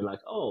up, and they're like,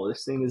 "Oh,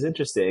 this thing is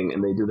interesting,"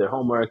 and they do their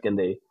homework and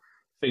they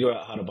figure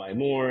out how to buy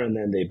more, and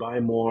then they buy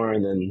more,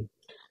 and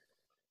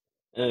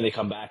then they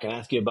come back and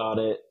ask you about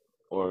it,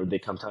 or they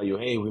come tell you,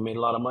 "Hey, we made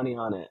a lot of money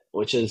on it,"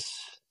 which is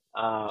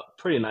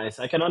pretty nice.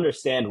 I can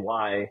understand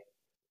why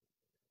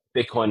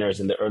Bitcoiners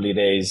in the early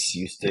days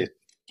used to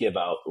give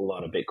out a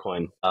lot of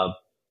Bitcoin.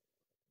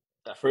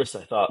 At first,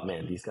 I thought,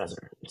 man, these guys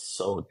are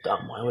so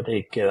dumb. Why would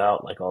they give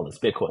out like all this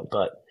Bitcoin?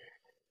 But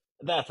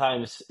at that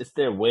time, it's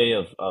their way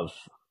of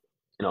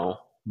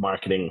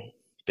marketing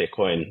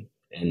Bitcoin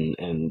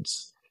and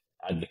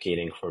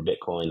advocating for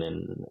Bitcoin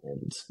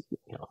and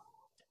you know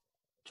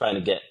trying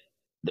to get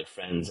their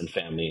friends and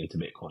family into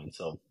Bitcoin.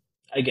 So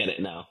I get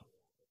it now.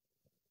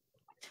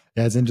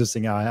 Yeah, it's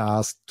interesting. I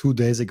asked 2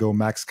 days ago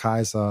Max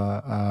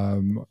Kaiser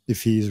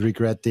if he's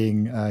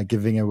regretting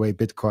giving away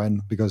Bitcoin,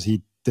 because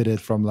he did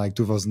it from like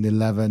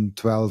 2011,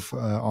 12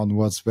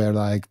 onwards, where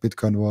like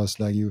Bitcoin was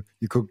like you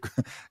could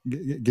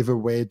give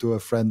away to a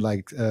friend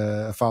like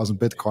 1,000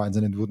 Bitcoins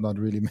and it would not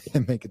really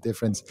make a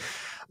difference.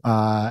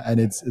 And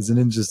it's an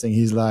interesting.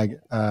 He's like.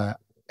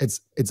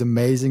 It's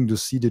amazing to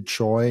see the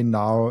joy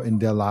now in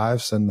their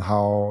lives and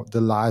how the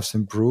lives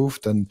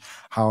improved and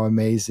how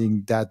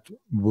amazing that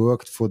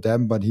worked for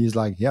them. But he's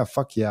like, yeah,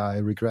 fuck yeah, I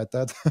regret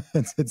that.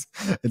 It's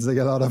like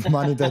a lot of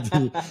money that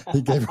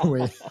he gave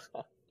away.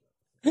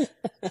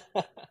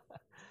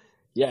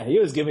 Yeah, he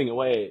was giving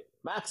away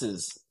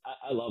Max's.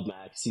 I love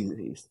Max. He's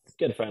a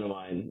good friend of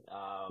mine.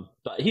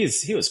 But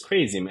he was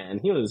crazy, man.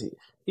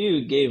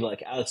 He gave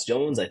like Alex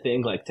Jones, I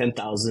think, like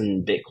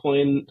 10,000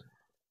 Bitcoin,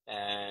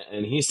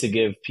 and he used to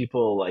give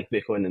people like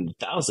Bitcoin in the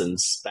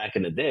thousands back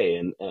in the day,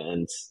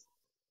 and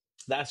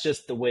that's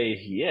just the way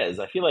he is.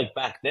 I feel like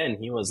back then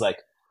he was like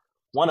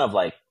one of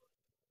like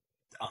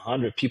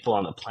 100 people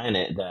on the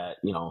planet that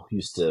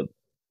used to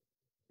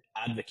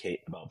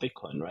advocate about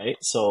Bitcoin, right?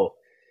 So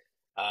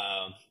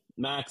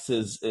Max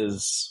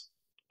is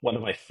one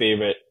of my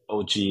favorite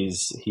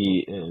OGs.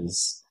 He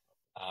is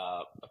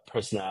a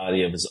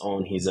personality of his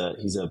own. He's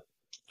a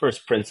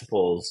first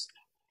principles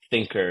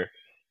thinker.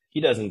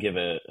 He doesn't give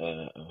a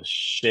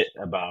shit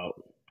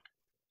about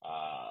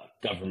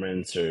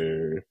governments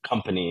or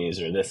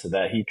companies or this or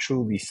that. He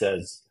truly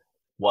says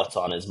what's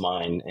on his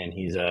mind, and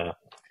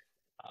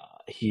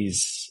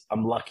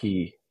I'm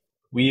lucky.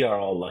 We are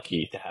all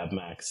lucky to have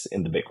Max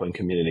in the Bitcoin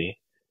community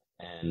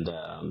and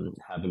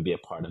have him be a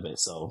part of it.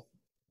 So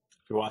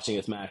if you're watching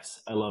this,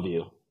 Max, I love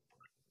you.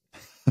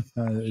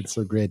 It's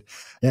so great.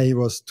 Yeah, he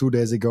was 2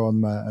 days ago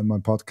on my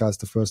podcast,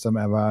 the first time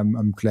ever.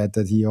 I'm glad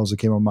that he also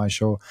came on my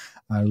show.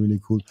 Really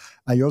cool.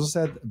 You also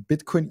said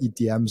Bitcoin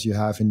ATMs you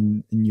have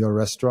in your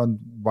restaurant.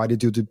 Why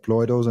did you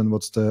deploy those, and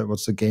what's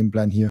the game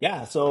plan here?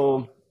 Yeah.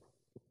 So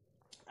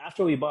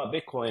after we bought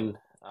Bitcoin,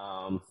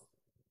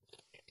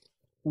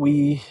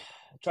 we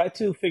tried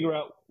to figure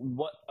out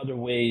what other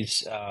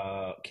ways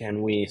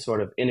can we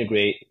sort of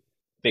integrate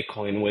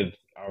Bitcoin with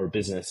our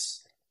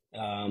business.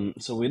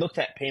 So we looked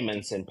at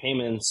payments, and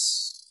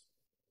payments,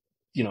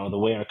 the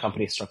way our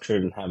company is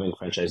structured and having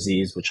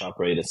franchisees which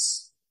operate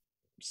as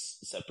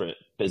separate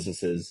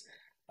businesses,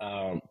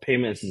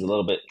 payments is a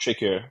little bit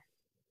trickier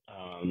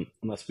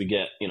unless we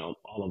get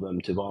all of them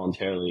to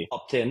voluntarily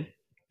opt in.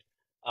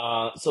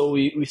 So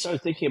we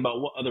started thinking about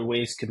what other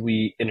ways could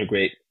we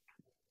integrate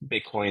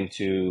Bitcoin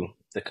to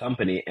the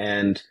company,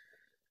 and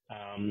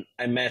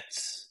I met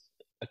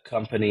a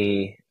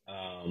company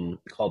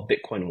called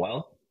Bitcoin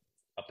Well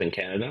up in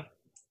Canada,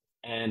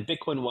 and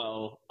Bitcoin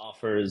Well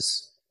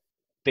offers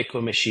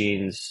Bitcoin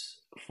machines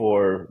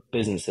for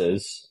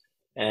businesses,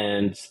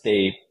 and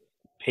they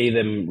pay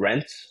them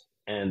rent,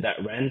 and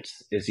that rent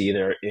is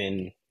either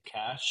in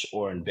cash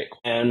or in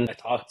Bitcoin. And I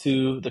talked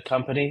to the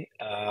company,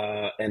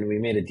 and we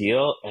made a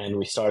deal, and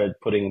we started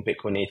putting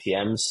Bitcoin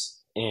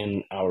ATMs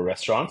in our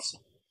restaurants.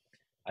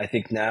 I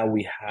think now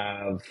we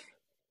have,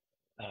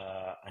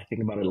 I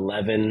think about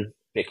 11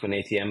 Bitcoin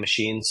ATM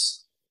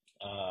machines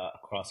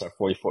across our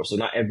 44. So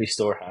not every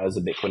store has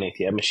a Bitcoin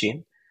ATM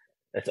machine.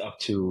 It's up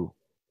to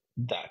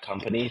that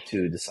company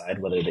to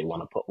decide whether they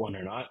want to put one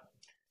or not.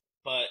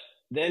 But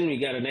then we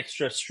got an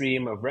extra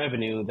stream of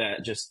revenue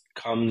that just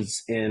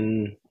comes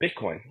in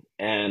Bitcoin.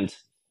 And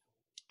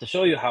to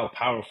show you how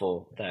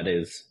powerful that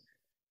is,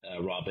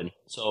 Robin,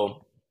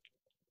 so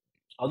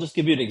I'll just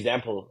give you an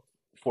example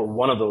for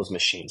one of those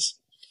machines.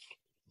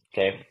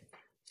 Okay.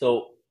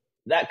 So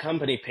that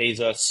company pays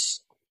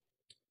us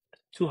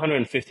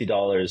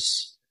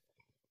 $250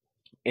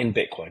 in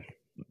Bitcoin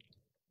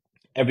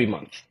every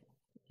month.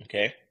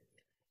 Okay.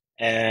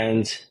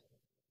 And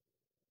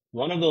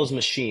one of those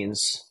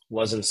machines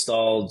was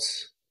installed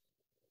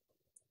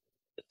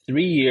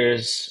 3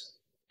 years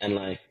and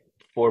like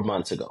 4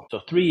 months ago.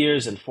 So 3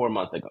 years and 4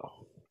 months ago.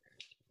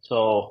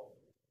 So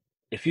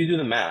if you do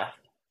the math,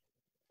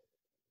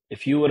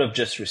 if you would have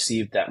just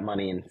received that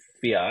money in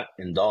fiat,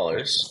 in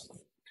dollars,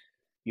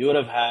 you would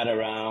have had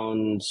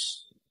around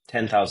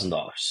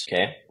 $10,000.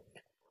 Okay.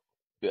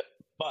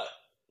 But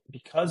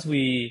because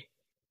we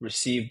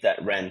received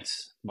that rent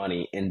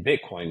money in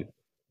Bitcoin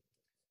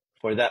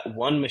for that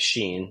one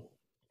machine,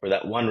 for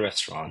that one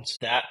restaurant,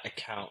 that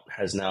account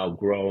has now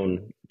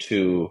grown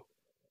to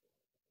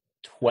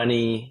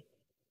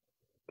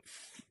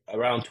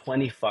around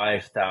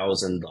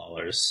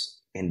 $25,000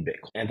 in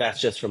Bitcoin. And that's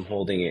just from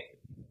holding it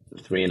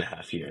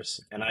 3.5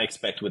 years. And I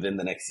expect within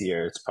the next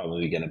year, it's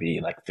probably going to be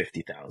like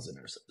 50,000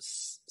 or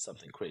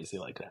something crazy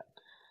like that.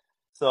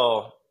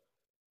 So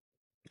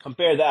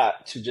compare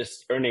that to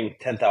just earning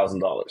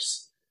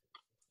 $10,000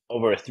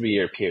 over a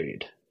 3-year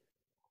period.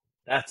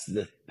 That's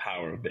the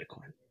power of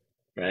Bitcoin,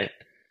 right?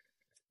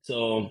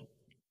 So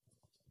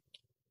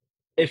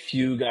if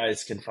you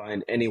guys can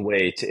find any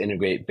way to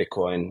integrate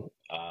Bitcoin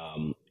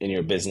in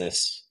your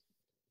business,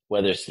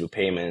 whether it's through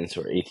payments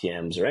or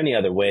ATMs or any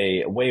other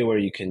way, a way where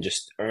you can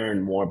just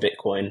earn more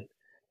Bitcoin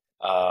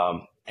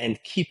and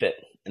keep it.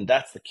 And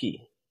that's the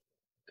key.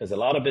 Because a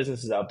lot of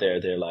businesses out there,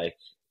 they're like,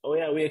 oh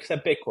yeah, we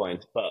accept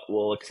Bitcoin, but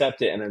we'll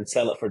accept it and then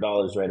sell it for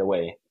dollars right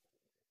away.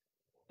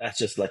 That's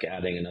just like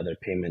adding another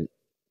payment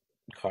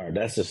card.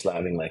 That's just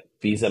having like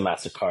Visa,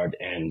 MasterCard,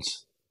 and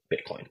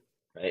Bitcoin,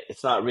 right?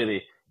 It's not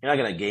really, you're not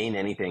going to gain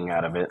anything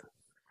out of it.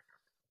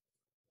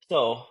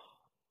 So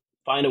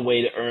find a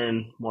way to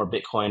earn more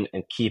Bitcoin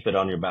and keep it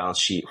on your balance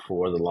sheet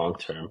for the long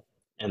term.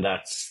 And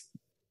that's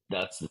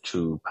the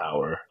true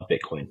power of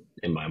Bitcoin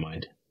in my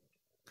mind.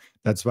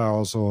 That's why I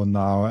also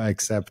now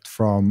accept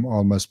from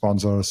all my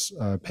sponsors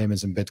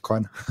payments in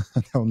Bitcoin.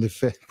 The only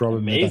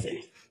problem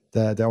Amazing.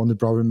 The only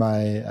problem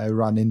I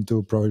run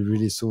into probably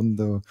really soon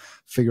to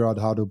figure out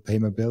how to pay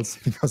my bills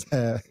because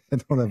I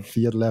don't have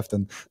fiat left,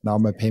 and now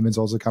my payments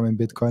also come in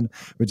Bitcoin,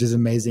 which is an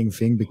amazing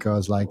thing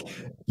because like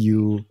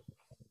you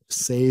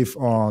save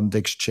on the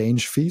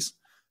exchange fees.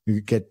 You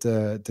get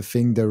the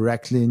thing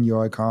directly in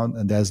your account,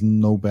 and there's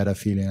no better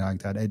feeling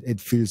like that. It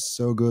feels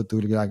so good to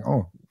be like,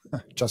 oh,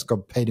 just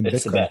got paid in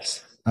It's the Bitcoin.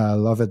 best. I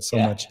love it so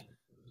Yeah, much.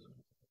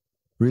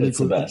 Really it's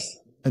the cool. best.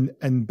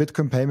 And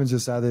Bitcoin payments, you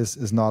said,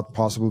 is not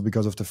possible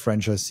because of the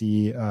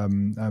franchisee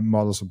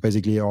model. So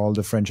basically, all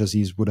the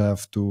franchisees would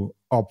have to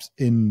opt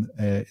in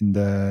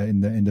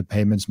the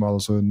payments model.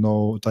 So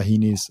no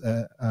Tahinis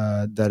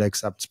that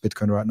accepts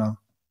Bitcoin right now.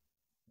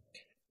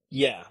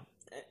 Yeah,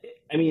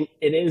 I mean,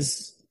 it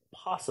is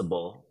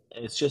possible.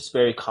 It's just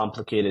very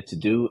complicated to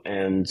do,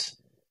 and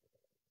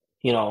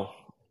you know,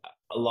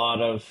 a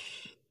lot of,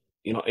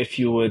 if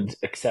you would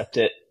accept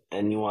it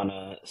and you want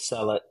to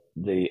sell it,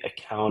 the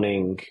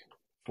accounting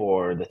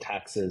for the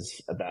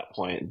taxes at that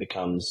point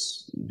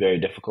becomes very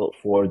difficult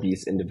for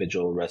these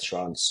individual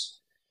restaurants.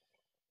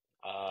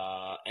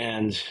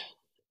 And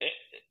it,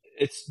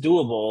 it's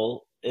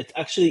doable. It's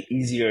actually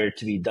easier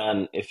to be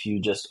done if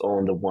you just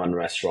own the one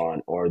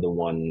restaurant or the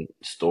one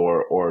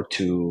store or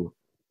two,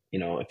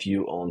 if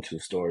you own two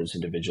stores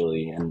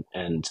individually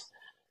and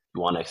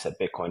you want to accept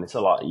Bitcoin, it's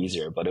a lot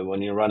easier. But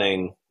when you're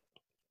running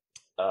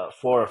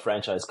for a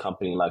franchise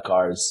company like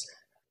ours,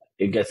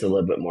 it gets a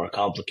little bit more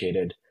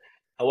complicated.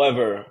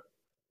 However,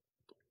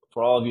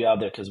 for all of you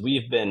out there, because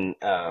we've been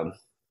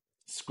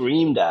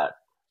screamed at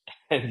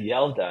and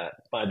yelled at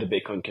by the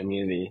Bitcoin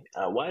community,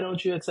 why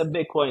don't you accept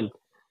Bitcoin?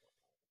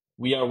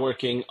 We are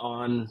working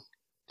on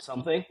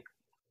something.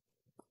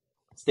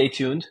 Stay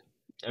tuned,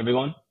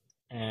 everyone.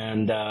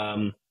 And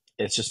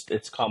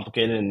it's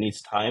complicated and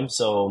needs time.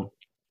 So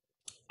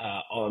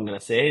all I'm going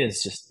to say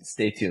is just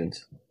stay tuned.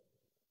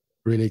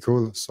 Really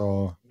cool.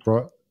 So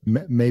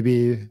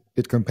maybe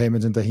Bitcoin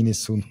payments in Tahini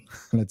soon.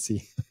 Let's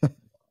see.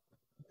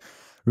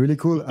 Really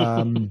cool.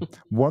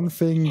 One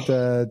thing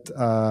that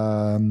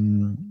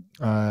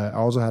I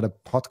also had a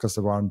podcast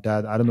around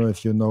that. I don't know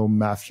if you know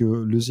Matthew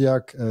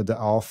Lusiak, the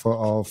author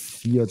of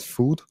Fiat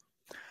Food,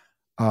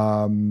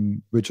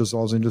 which was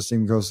also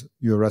interesting because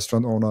you're a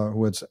restaurant owner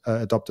who has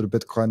adopted a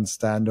Bitcoin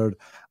standard.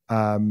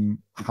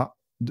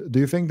 Do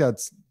you think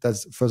that's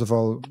first of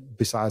all,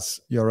 besides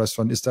your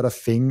restaurant, is that a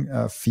thing,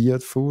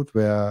 fiat food,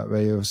 where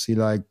you see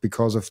like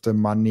because of the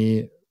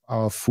money,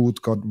 our food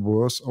got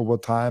worse over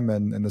time,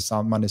 and the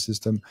sound money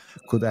system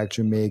could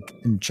actually make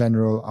in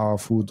general our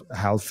food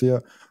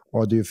healthier?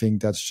 Or do you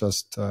think that's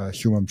just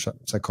human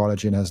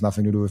psychology and has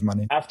nothing to do with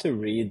money? I have to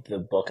read the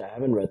book. I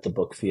haven't read the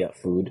book Fiat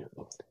Food.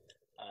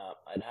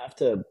 I'd have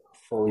to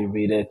fully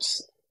read it.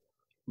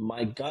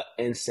 My gut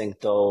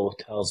instinct, though,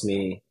 tells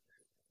me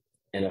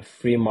in a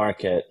free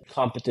market,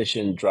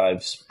 competition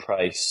drives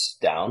price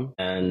down.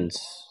 And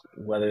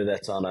whether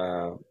that's on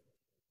a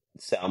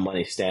sound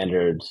money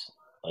standard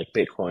like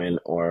Bitcoin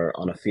or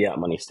on a fiat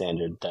money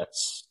standard,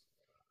 that's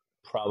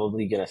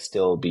probably going to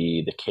still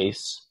be the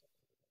case.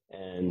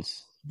 And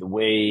the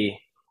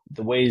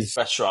ways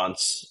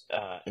restaurants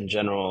in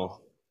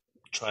general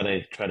try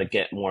to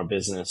get more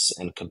business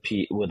and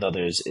compete with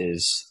others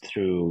is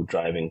through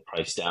driving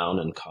price down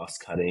and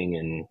cost cutting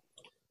and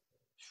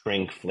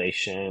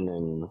shrinkflation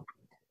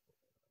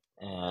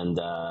and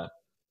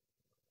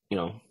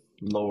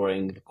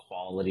lowering the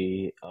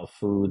quality of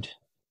food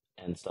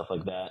and stuff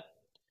like that.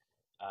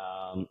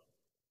 Um,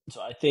 so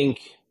I think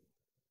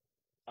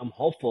I'm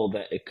hopeful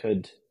that it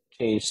could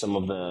change some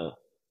of the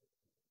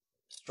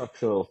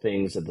structural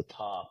things at the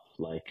top.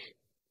 Like,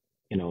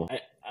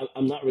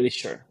 I'm not really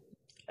sure.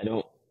 I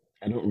don't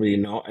I don't really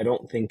know. I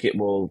don't think it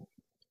will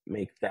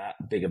make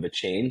that big of a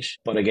change.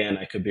 But again,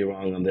 I could be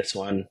wrong on this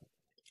one.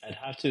 I'd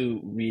have to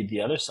read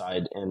the other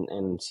side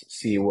and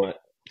see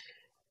what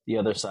the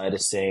other side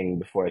is saying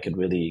before I could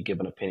really give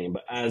an opinion.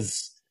 But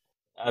as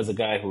a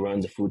guy who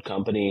runs a food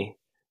company,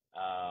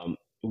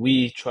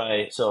 we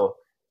try. So,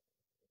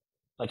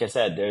 like I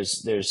said,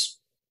 there's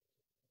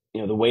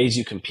the ways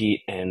you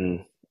compete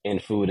in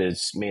food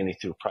is mainly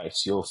through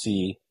price. You'll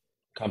see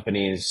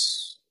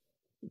companies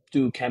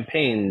do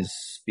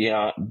campaigns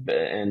beyond,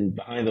 and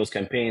behind those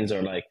campaigns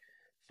are like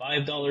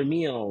 $5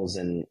 meals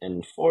and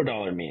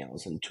 $4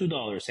 meals and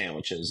 $2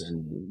 sandwiches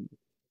and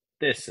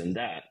this and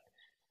that.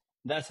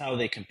 That's how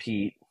they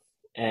compete.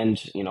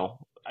 And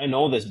I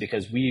know this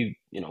because we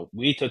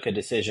took a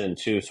decision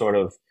to sort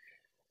of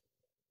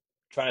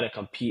try to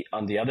compete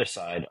on the other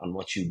side, on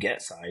what you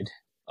get side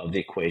of the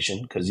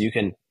equation, because you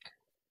can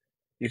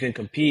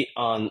compete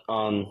on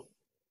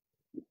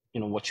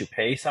what you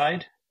pay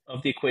side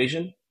of the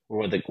equation,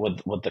 or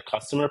what the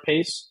customer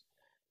pays,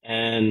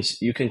 and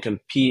you can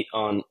compete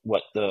on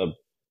what the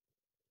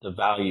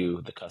value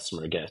the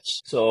customer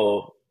gets.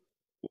 So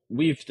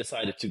we've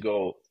decided to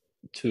go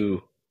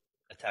to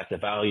attack the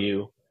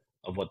value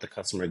of what the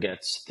customer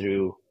gets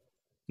through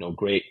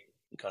great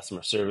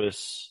customer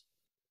service,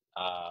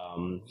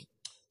 um,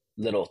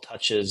 little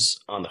touches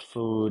on the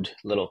food,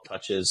 little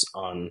touches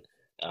on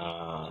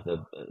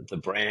the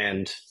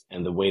brand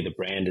and the way the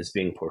brand is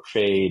being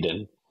portrayed,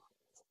 and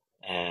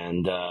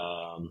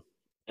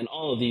and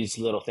all of these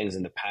little things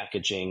in the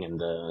packaging and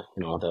the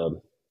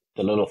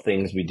little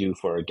things we do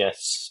for our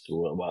guests,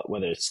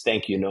 whether it's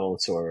thank you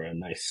notes or a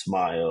nice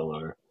smile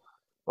or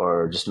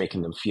or just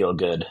making them feel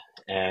good.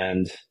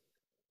 And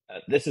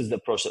this is the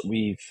approach that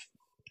we've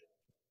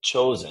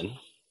chosen.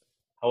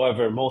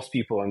 However, most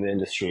people in the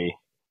industry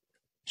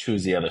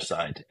choose the other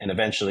side, and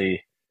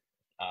eventually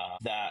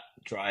that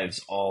drives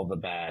all the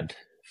bad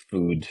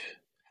food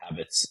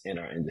habits in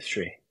our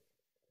industry.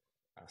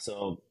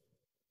 So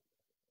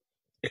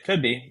it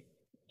could be,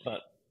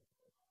 but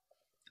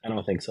I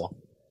don't think so.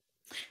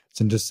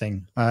 It's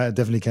interesting. I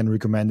definitely can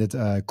recommend it.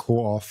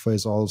 Co-author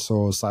is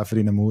also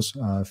Seyr Moose,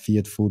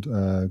 Fiat Food.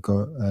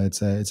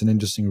 It's an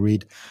interesting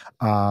read,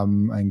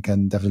 and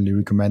can definitely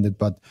recommend it.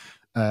 But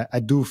I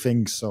do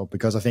think so,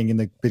 because I think in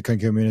the Bitcoin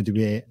community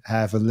we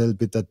have a little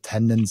bit the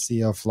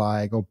tendency of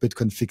like, oh,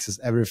 Bitcoin fixes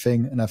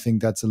everything, and I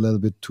think that's a little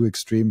bit too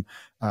extreme.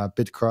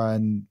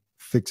 Bitcoin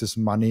fixes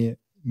money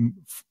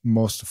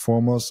most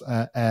foremost,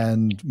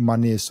 and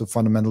money is so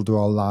fundamental to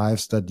our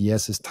lives that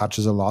yes, it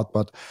touches a lot,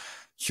 but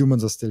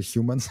humans are still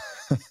humans,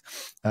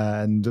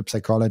 and the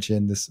psychology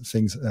and these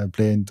things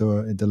play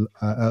into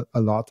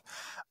a lot.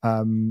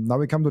 Now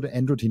we come to the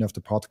end routine of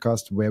the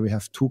podcast, where we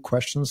have two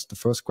questions. The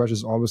first question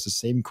is always the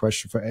same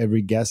question for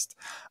every guest.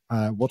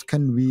 What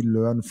can we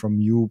learn from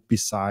you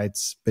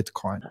besides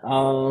Bitcoin?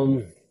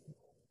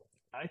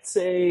 I'd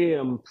say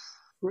I'm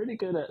pretty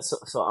good at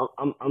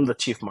I'm the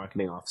chief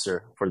marketing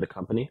officer for the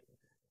company.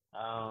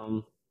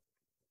 Um,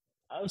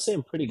 I would say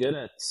I'm pretty good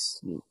at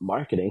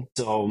marketing.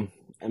 So,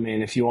 I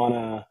mean, if you want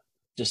to,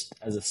 just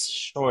as a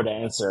short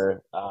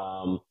answer,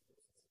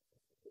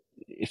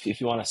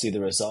 if you want to see the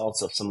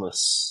results of some of the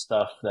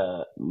stuff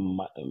that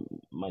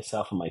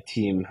myself and my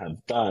team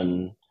have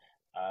done,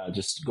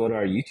 just go to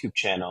our YouTube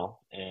channel.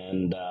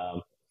 And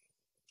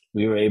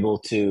we were able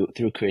to,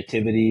 through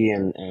creativity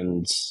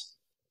and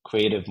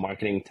creative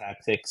marketing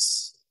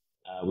tactics,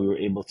 we were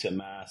able to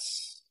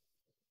amass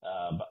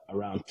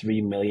around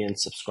 3 million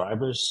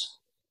subscribers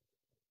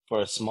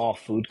for a small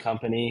food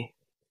company.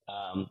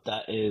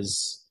 That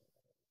is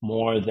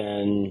more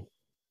than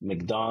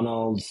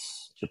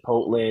McDonald's,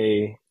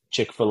 Chipotle,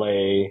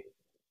 Chick-fil-A,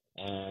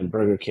 and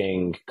Burger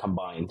King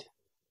combined.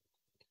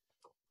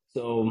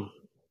 So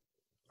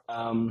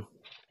um,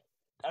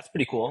 that's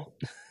pretty cool.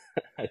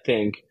 I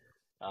think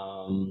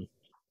um,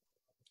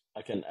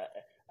 I can.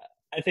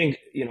 I think,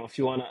 if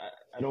you want to.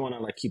 I don't want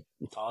to like keep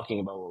talking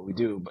about what we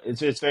do, but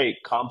it's very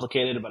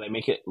complicated. But I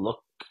make it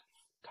look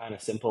kind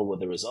of simple with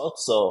the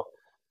results. So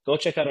go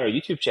check out our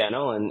YouTube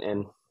channel,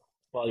 and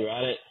while you're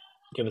at it,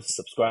 give us a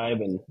subscribe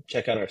and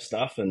check out our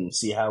stuff and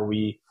see how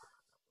we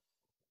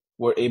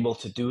were able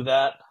to do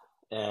that.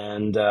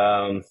 And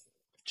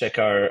check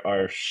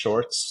our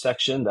shorts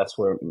section. That's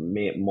where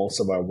most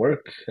of our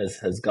work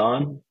has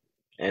gone,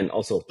 and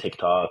also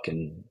TikTok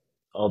and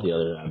all the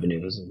other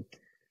avenues. And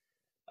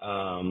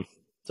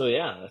so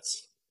yeah,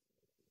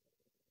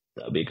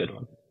 that would be a good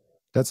one.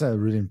 That's a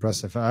really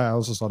impressive. I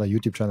also saw the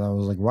YouTube channel. I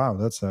was like, wow,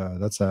 that's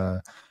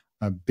a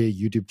big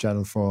YouTube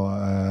channel for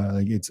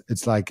like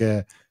it's like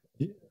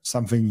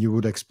something you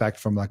would expect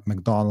from like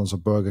McDonald's or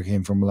Burger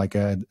King, from like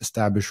a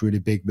established really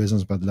big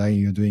business, but like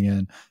you're doing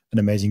an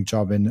amazing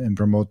job in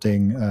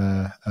promoting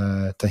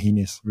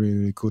Tahinis. Really,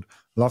 really good.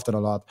 Loved it a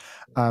lot.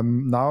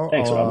 Now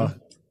Thanks, our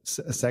Robin.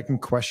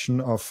 second question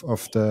of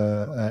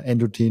the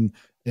end routine.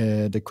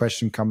 The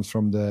question comes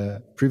from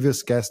the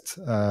previous guest,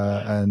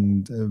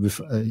 and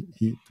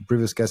the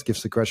previous guest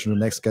gives the question to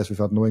the next guest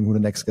without knowing who the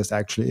next guest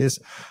actually is.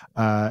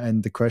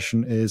 And the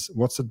question is,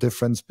 what's the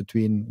difference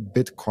between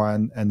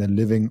Bitcoin and a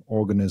living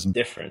organism?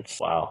 Difference.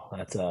 Wow,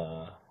 that's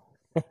a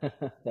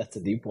that's a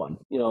deep one.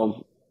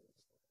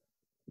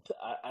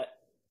 I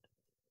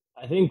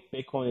I think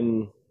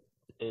Bitcoin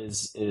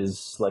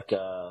is like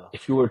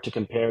if you were to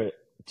compare it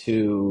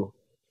to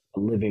a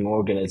living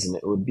organism,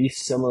 it would be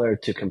similar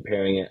to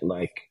comparing it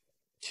like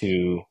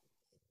to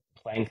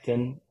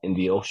plankton in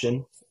the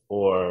ocean,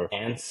 or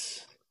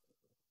ants,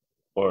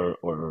 or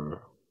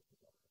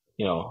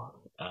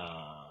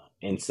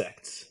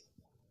insects,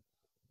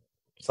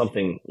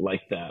 something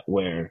like that,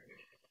 where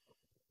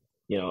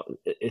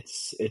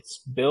it's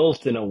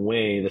built in a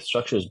way, the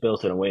structure is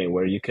built in a way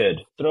where you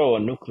could throw a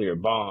nuclear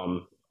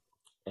bomb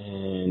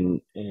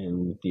in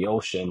the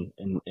ocean,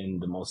 in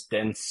the most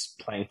dense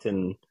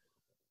plankton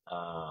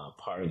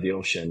part of the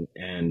ocean,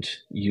 and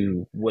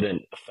you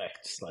wouldn't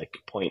affect like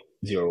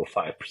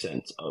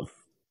 0.05% of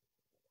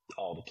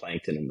all the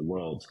plankton in the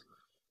world.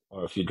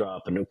 Or if you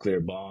drop a nuclear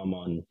bomb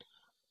on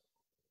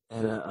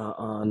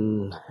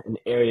an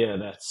area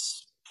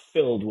that's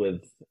filled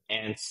with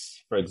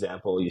ants, for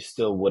example, you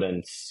still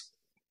wouldn't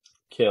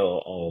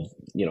kill all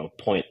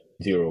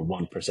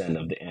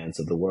 0.01% of the ants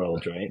of the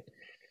world, right?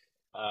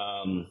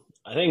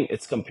 I think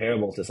it's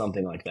comparable to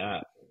something like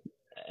that,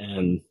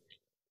 and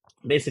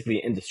basically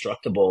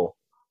indestructible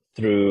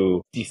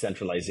through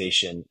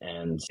decentralization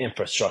and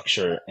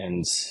infrastructure,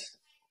 and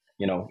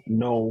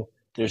no,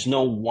 there's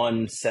no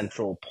one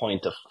central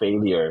point of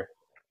failure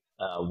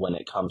when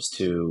it comes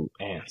to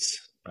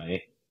ants,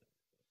 right?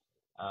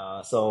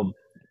 So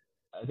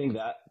I think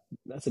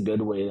that's a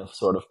good way of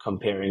sort of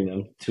comparing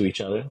them to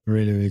each other.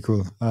 Really, really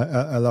cool.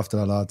 I loved it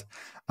a lot.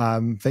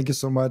 Thank you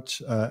so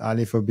much,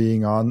 Ali, for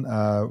being on.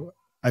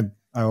 I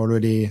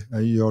already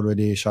you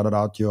already shouted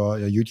out your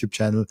YouTube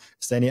channel.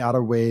 Is there any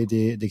other way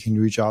they can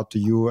reach out to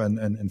you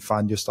and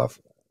find your stuff?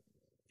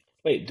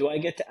 Wait, do I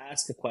get to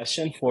ask a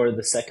question for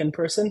the second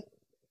person?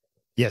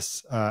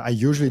 Yes, I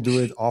usually do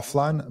it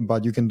offline,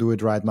 but you can do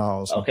it right now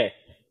also. Okay.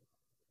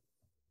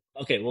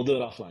 Okay, we'll do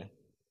it offline.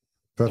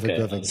 Perfect,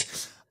 Okay.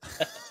 perfect.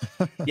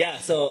 Yeah,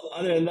 so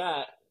other than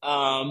that,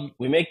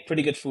 we make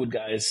pretty good food,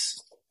 guys.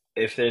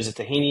 If there's a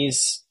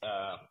Tahini's,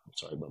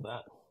 sorry about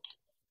that.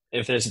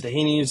 If there's a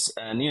Tahini's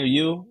near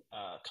you,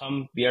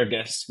 come be our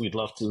guest. We'd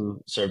love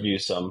to serve you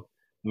some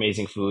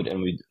amazing food,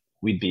 and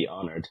we'd be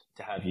honored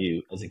to have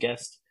you as a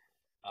guest.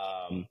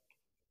 Um,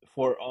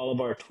 for all of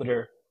our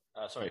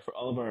for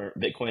all of our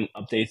Bitcoin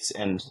updates,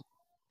 and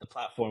the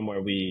platform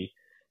where we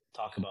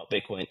talk about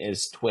Bitcoin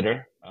is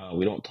Twitter.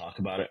 We don't talk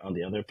about it on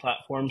the other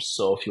platforms.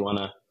 So if you want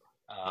to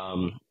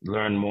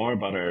learn more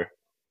about our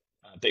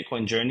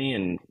Bitcoin journey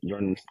and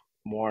learn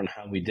more on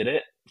how we did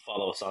it,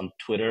 follow us on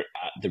Twitter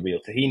at The Real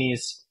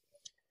Tahinis.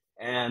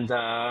 And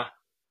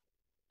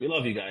we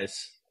love you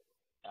guys.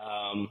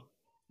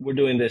 We're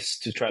doing this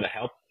to try to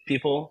help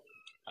people.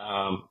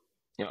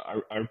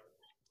 Our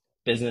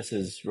business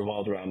is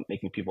revolved around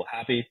making people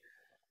happy.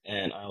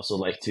 And I also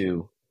like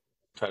to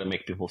try to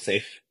make people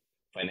safe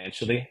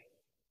financially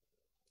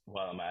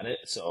while I'm at it.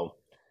 So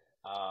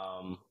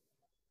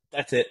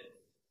that's it.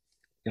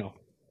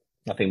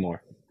 Nothing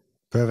more.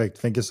 Perfect.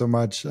 Thank you so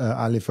much,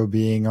 Ali, for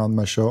being on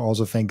my show.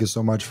 Also, thank you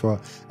so much for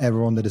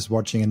everyone that is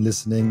watching and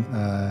listening.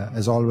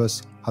 As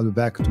always, I'll be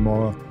back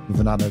tomorrow with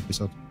another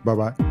episode.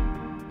 Bye-bye.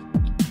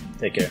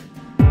 Take care.